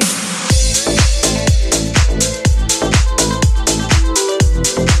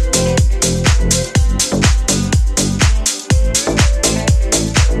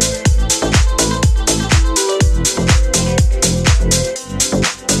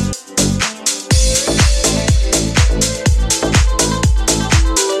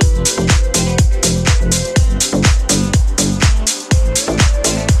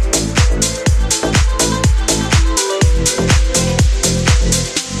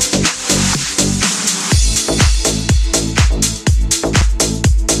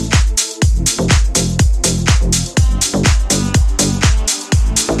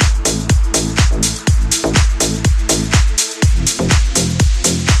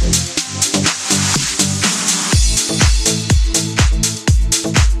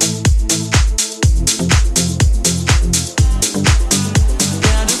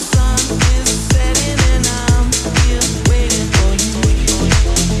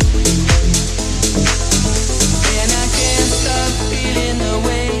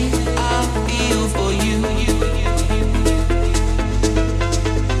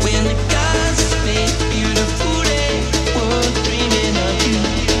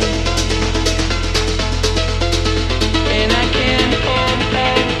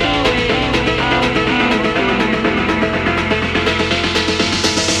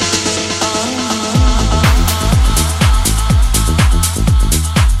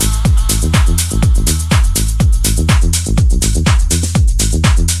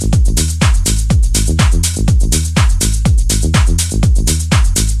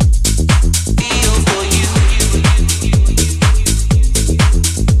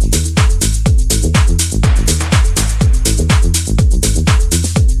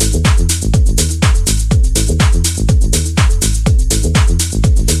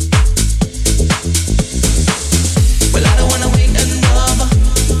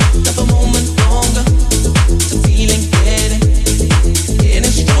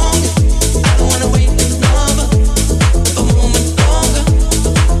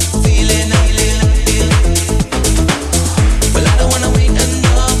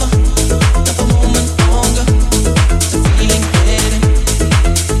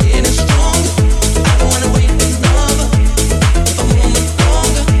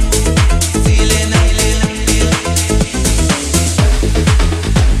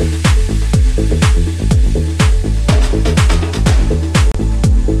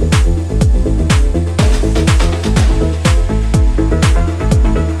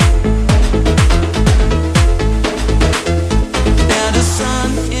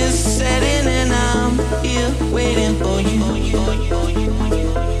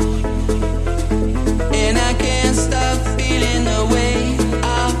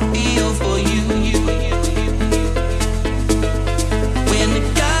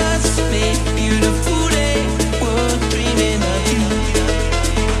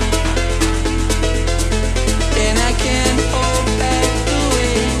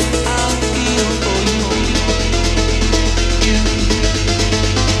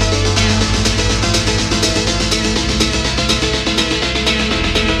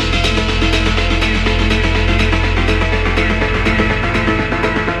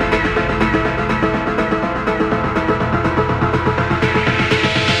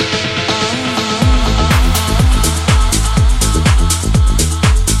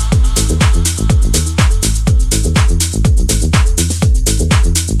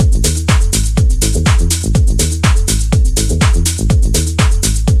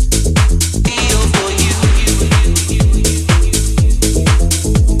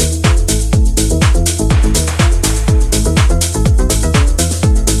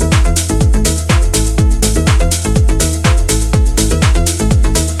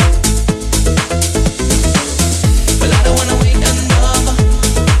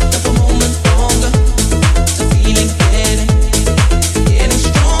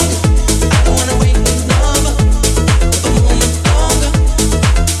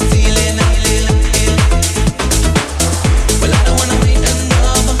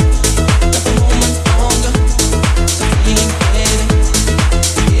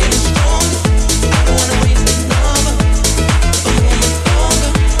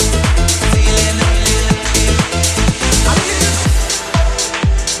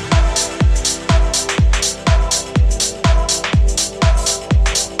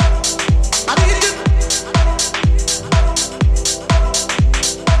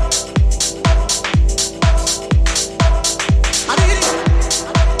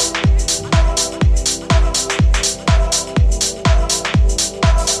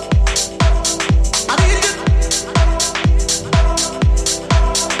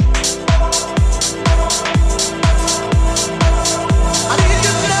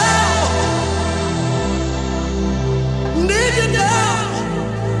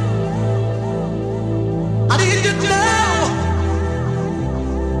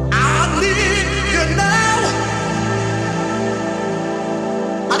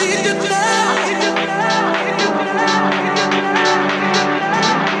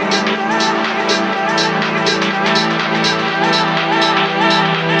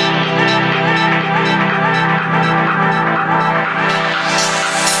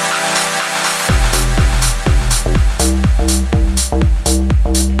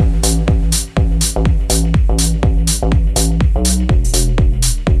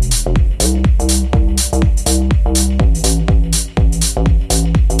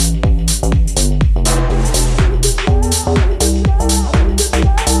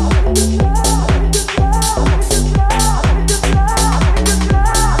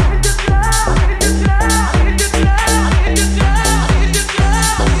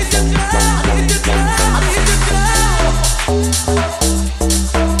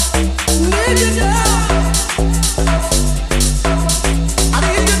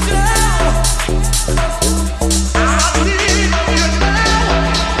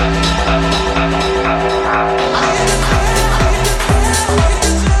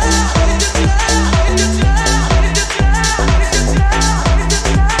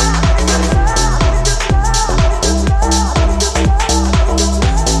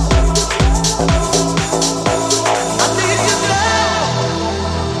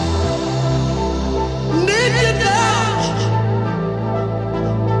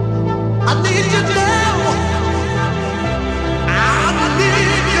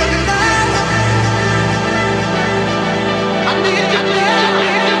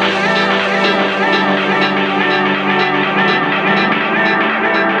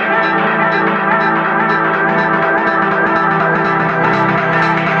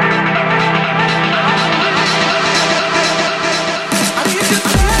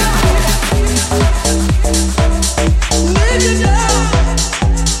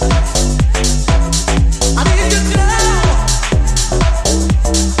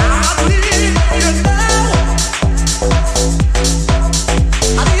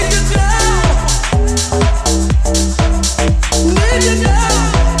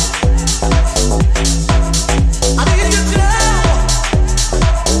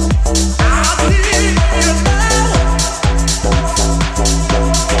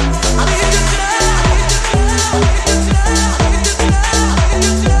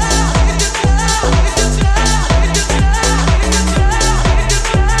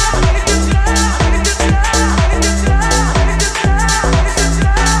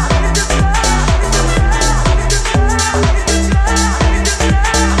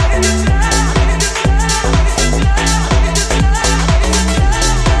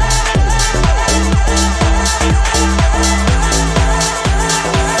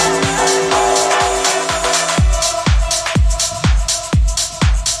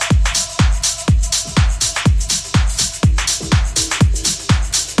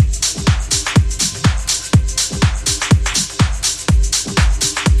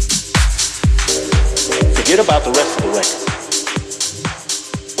 Forget about the rest of the record.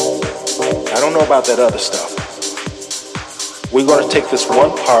 I don't know about that other stuff. We're going to take this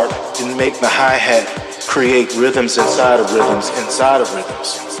one part and make the hi-hat create rhythms inside of rhythms inside of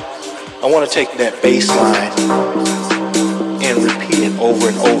rhythms. I want to take that bass line and repeat it over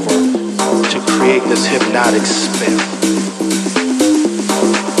and over to create this hypnotic spell.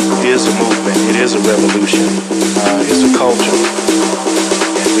 It is a movement. It is a revolution. It's a culture.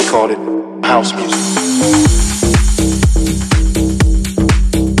 And we call it house music.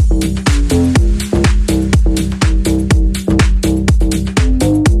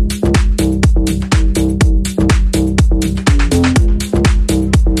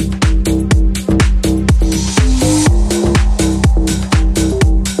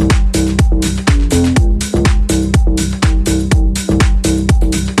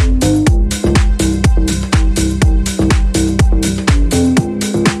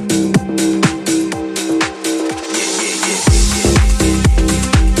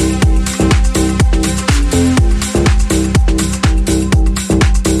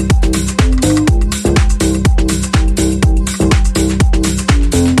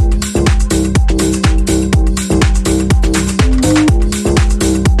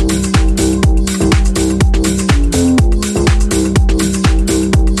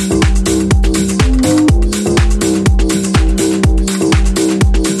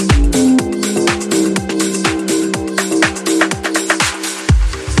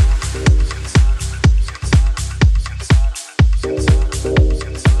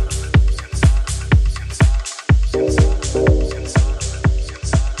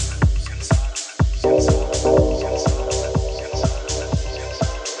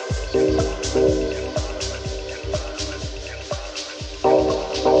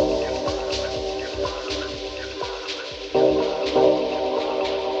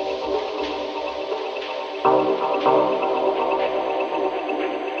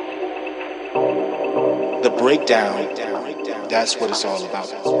 breakdown, that's what it's all about.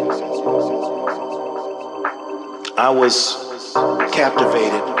 I was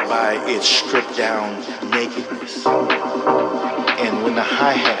captivated by its stripped down nakedness. And when the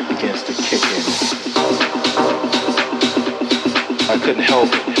hi-hat begins to kick in, I couldn't help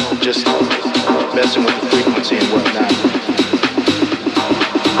it, just messing with the frequency and whatnot.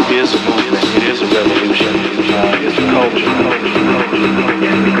 It is a movement, it is a revolution, it's a culture.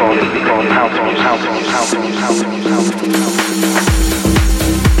 We call it house.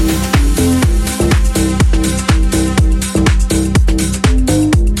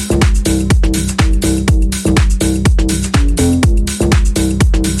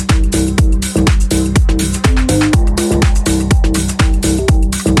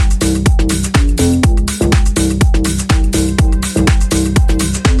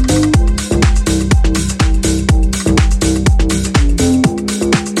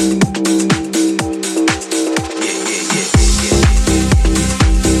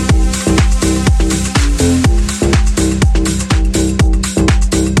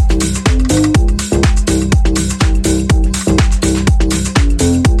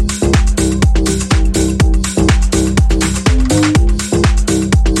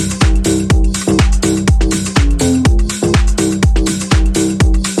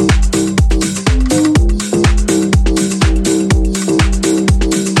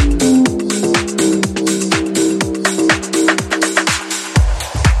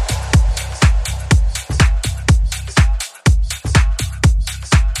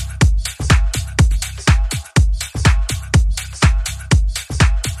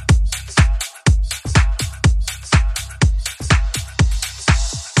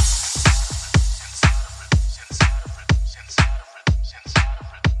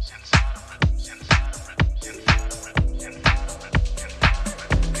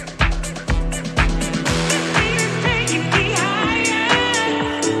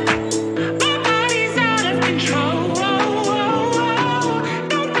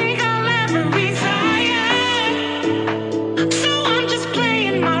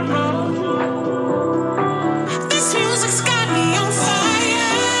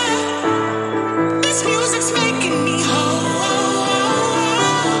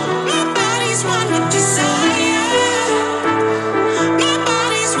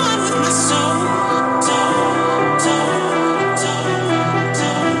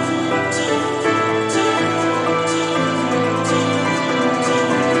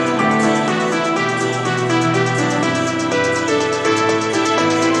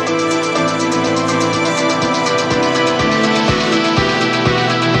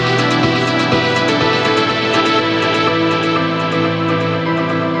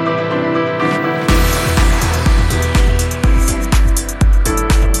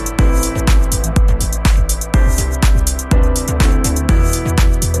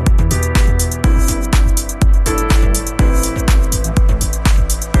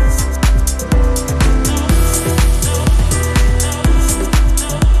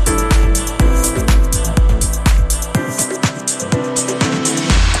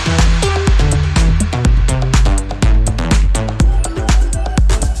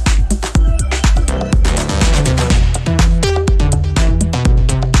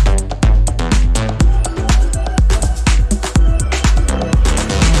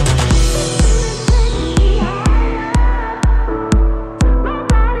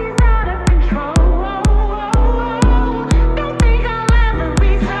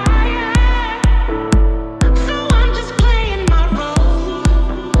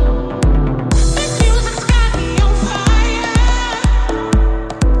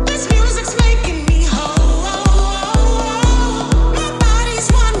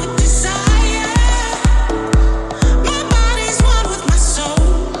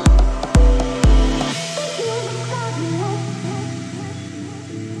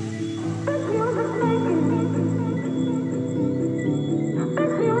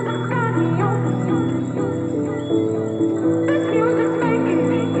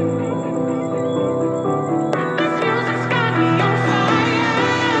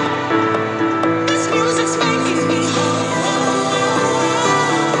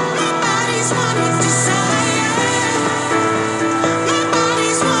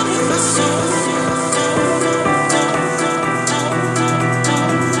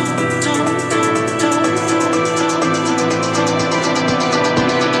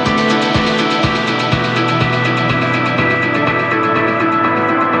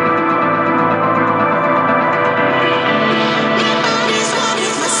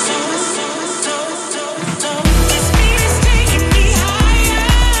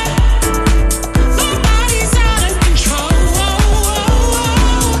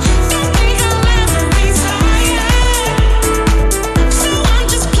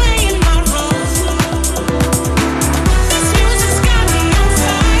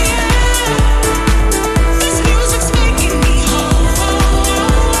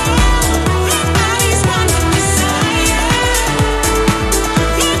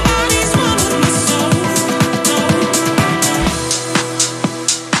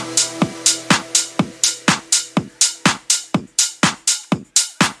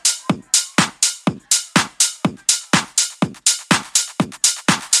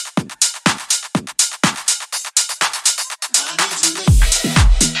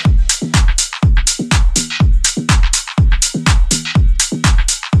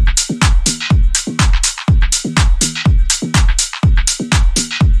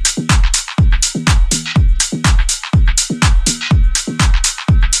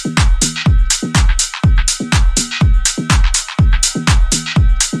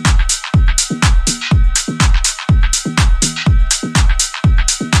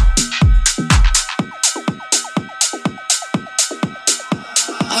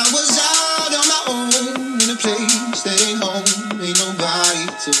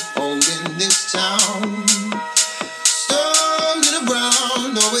 old in this town. Stumbling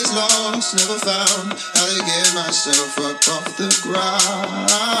around, always lost, never found how to get myself up off the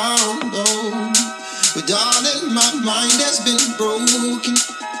ground. Oh, but darling, my mind has been broken.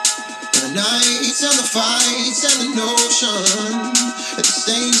 The nights and the fights and the notion that the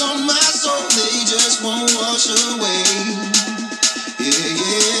stains on my soul, they just won't wash away. Yeah,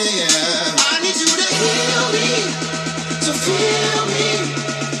 yeah, yeah. I need you to heal me, to feel me.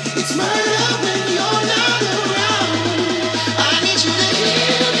 It's murder when you're not around. I need you to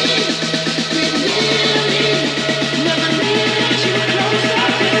heal me, be near me. Never need you close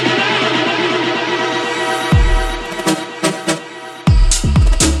up and around.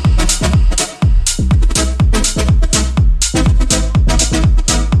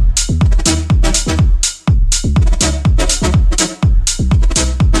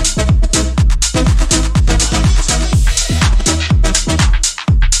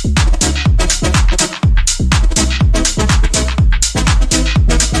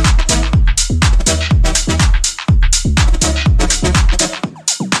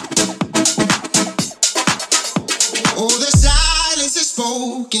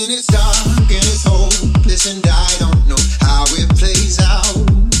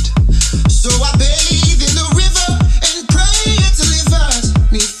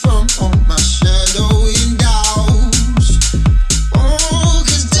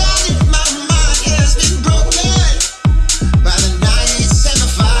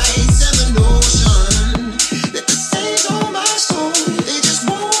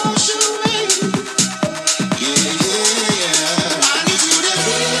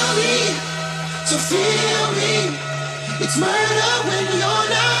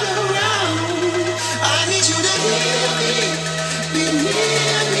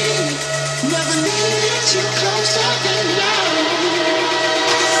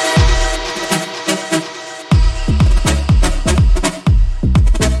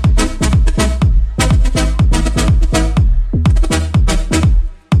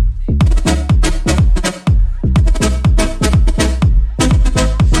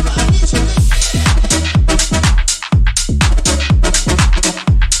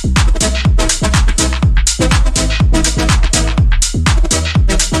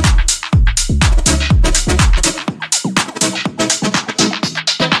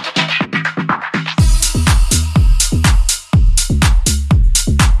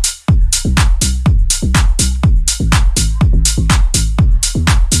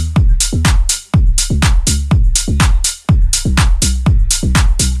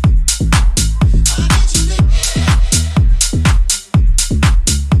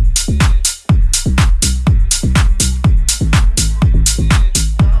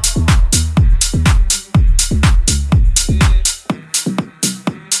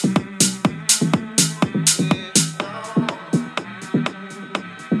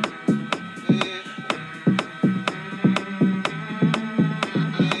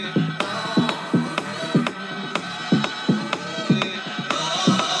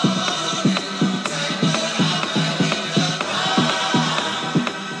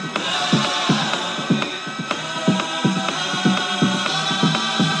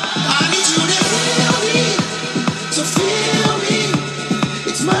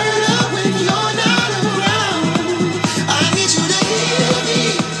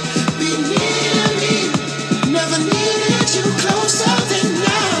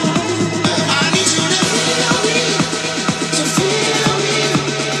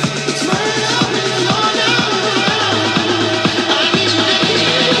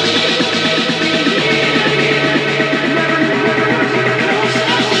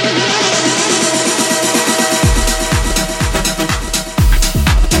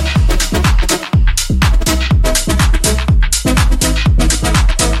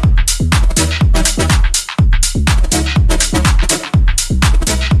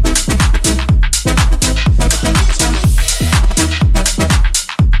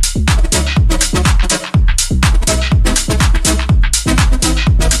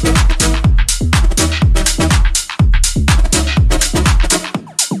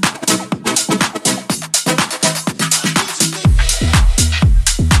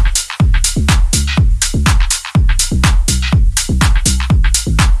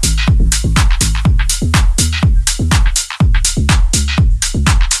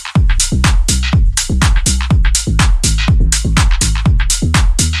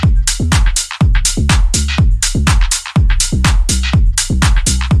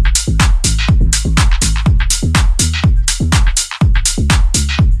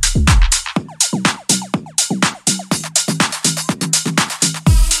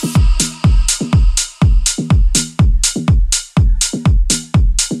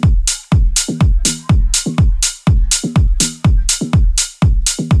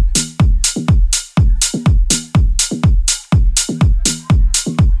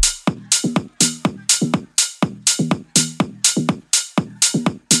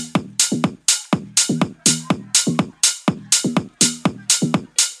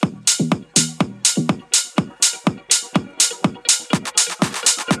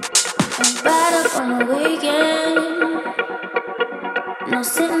 bad up on the weekend. No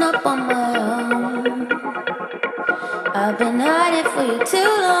sitting up on my own. I've been hiding for you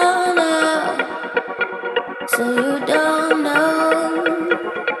too long now, so you don't know.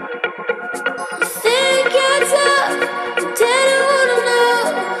 You think you're tough, you didn't wanna know.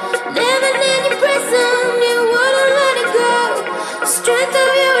 Living in your prison, you wouldn't let it go. The strength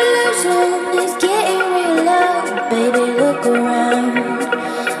of your illusion is getting real low. Baby, look around now.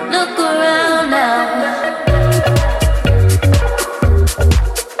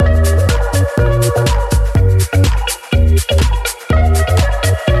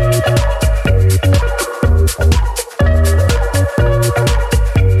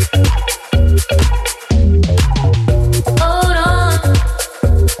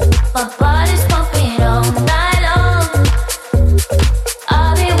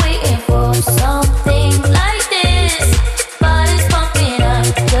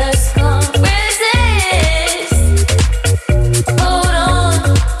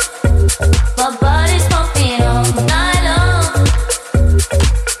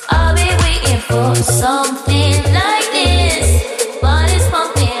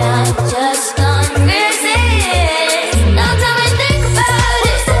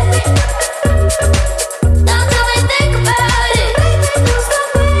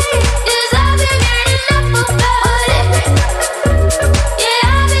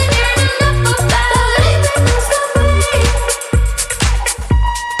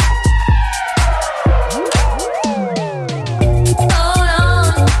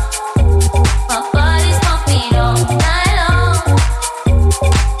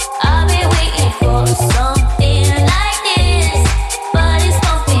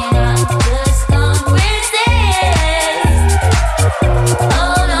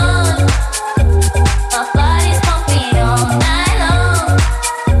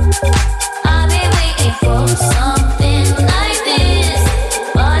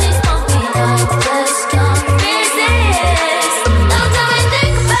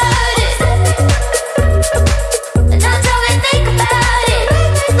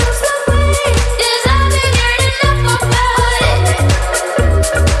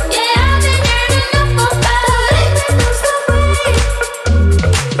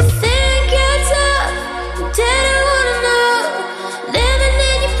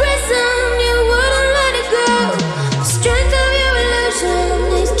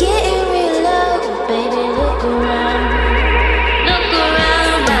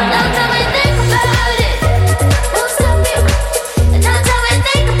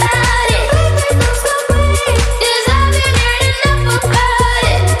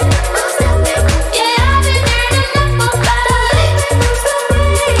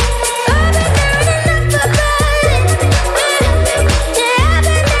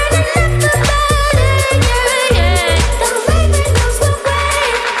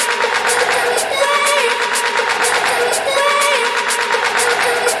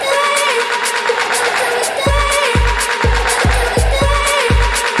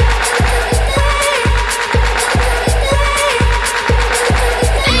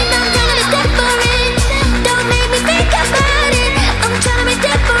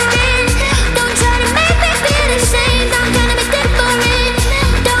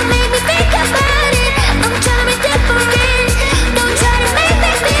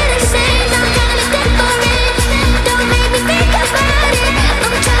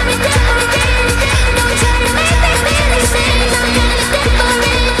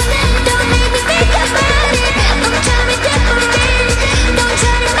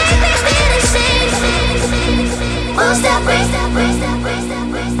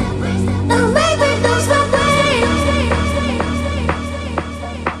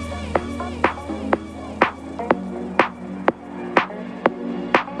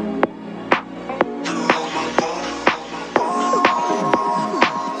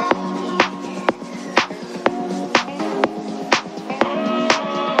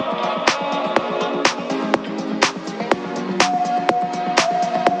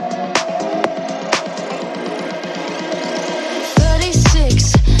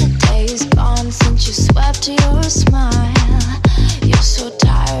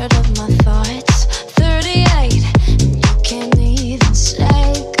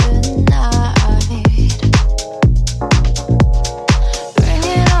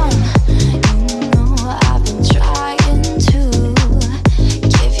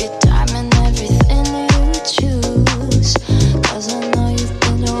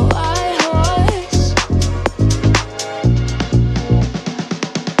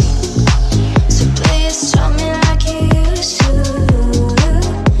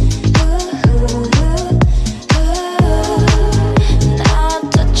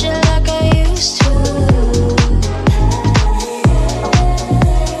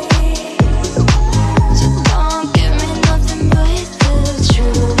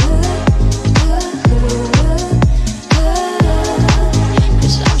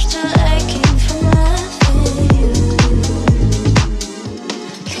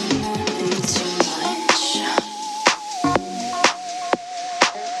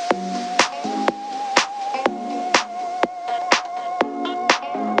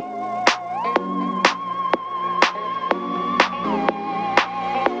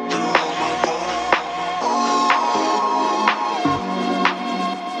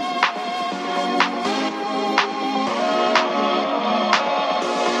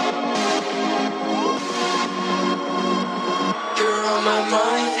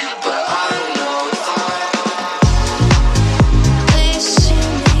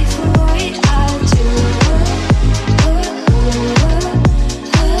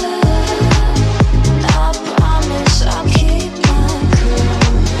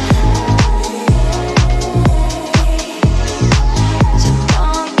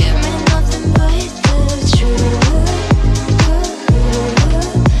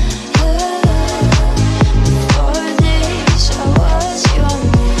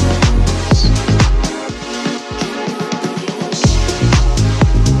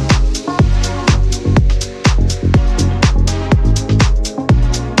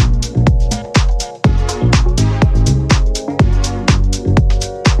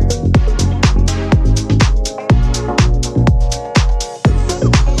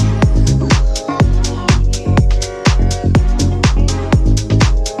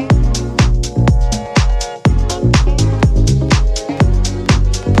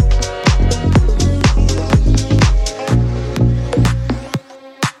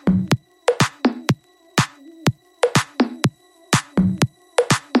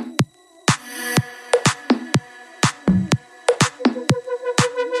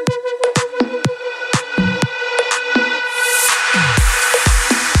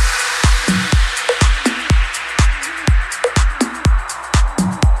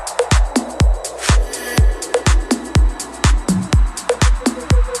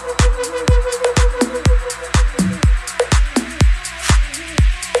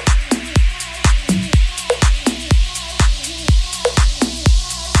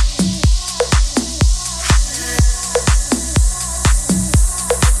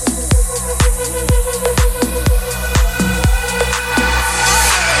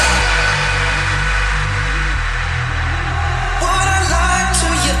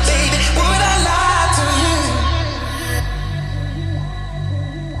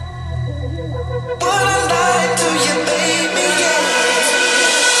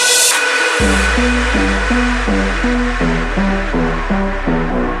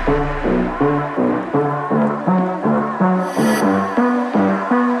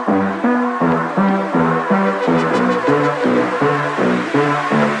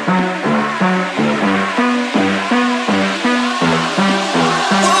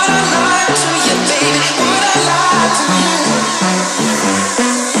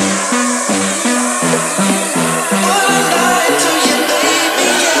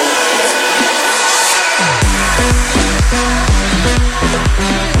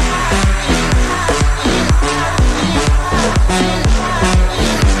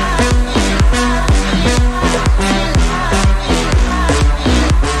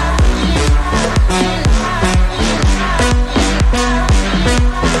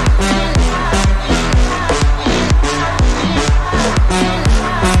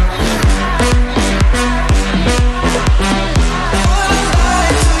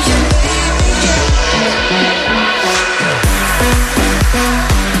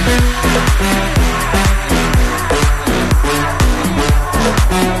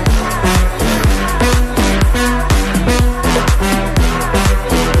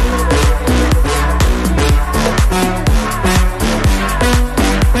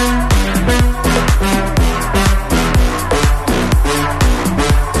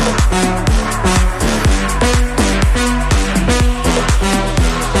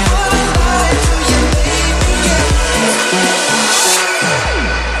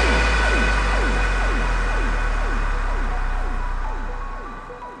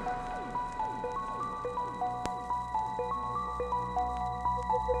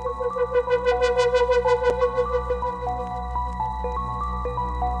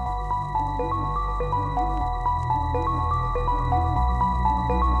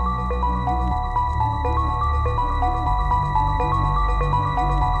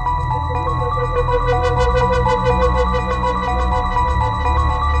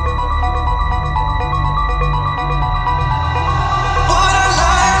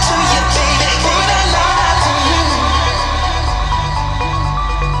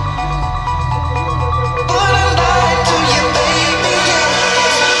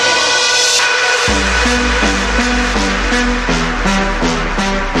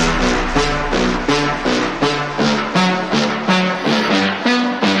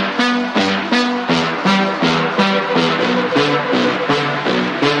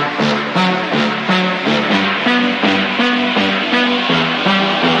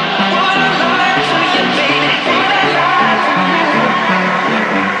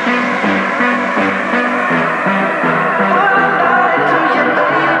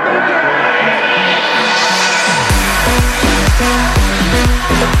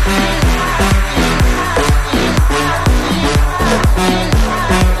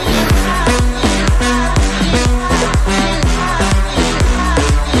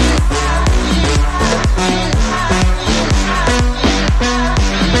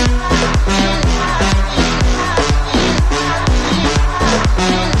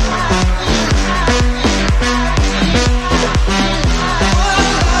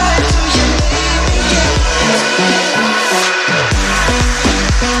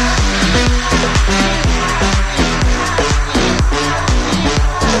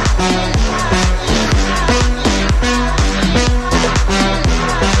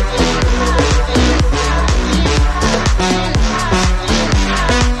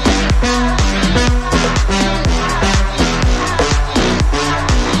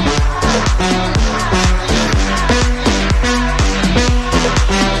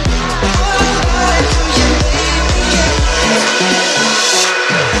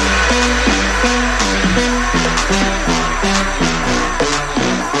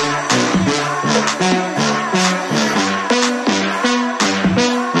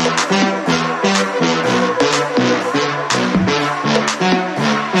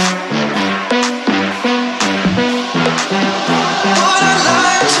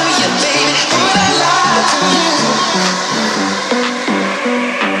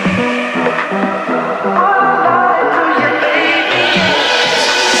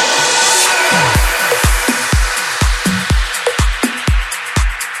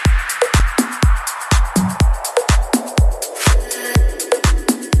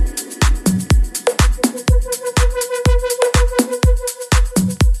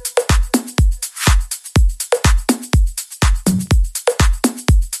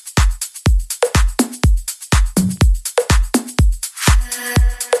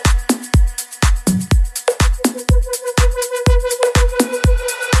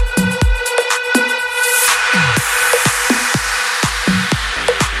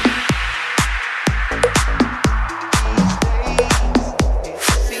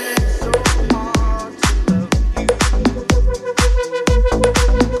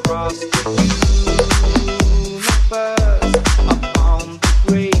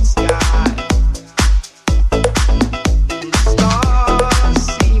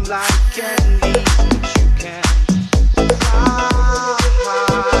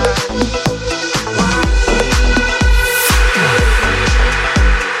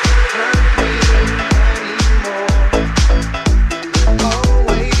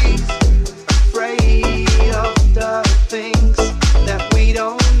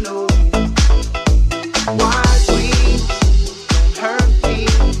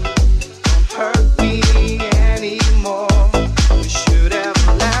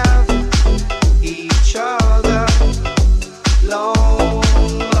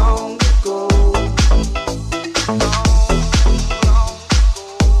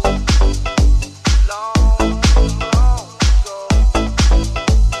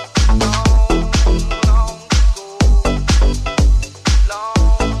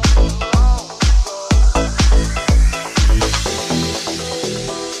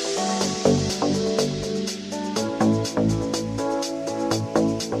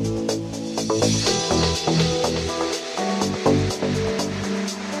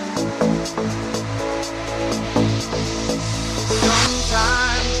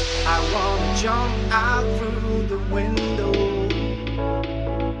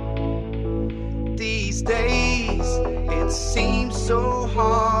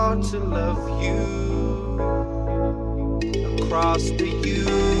 across the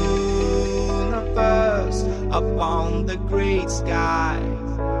universe, upon the great sky.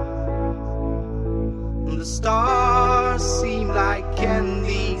 The stars seem like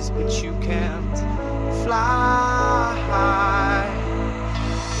candies, but you can't fly.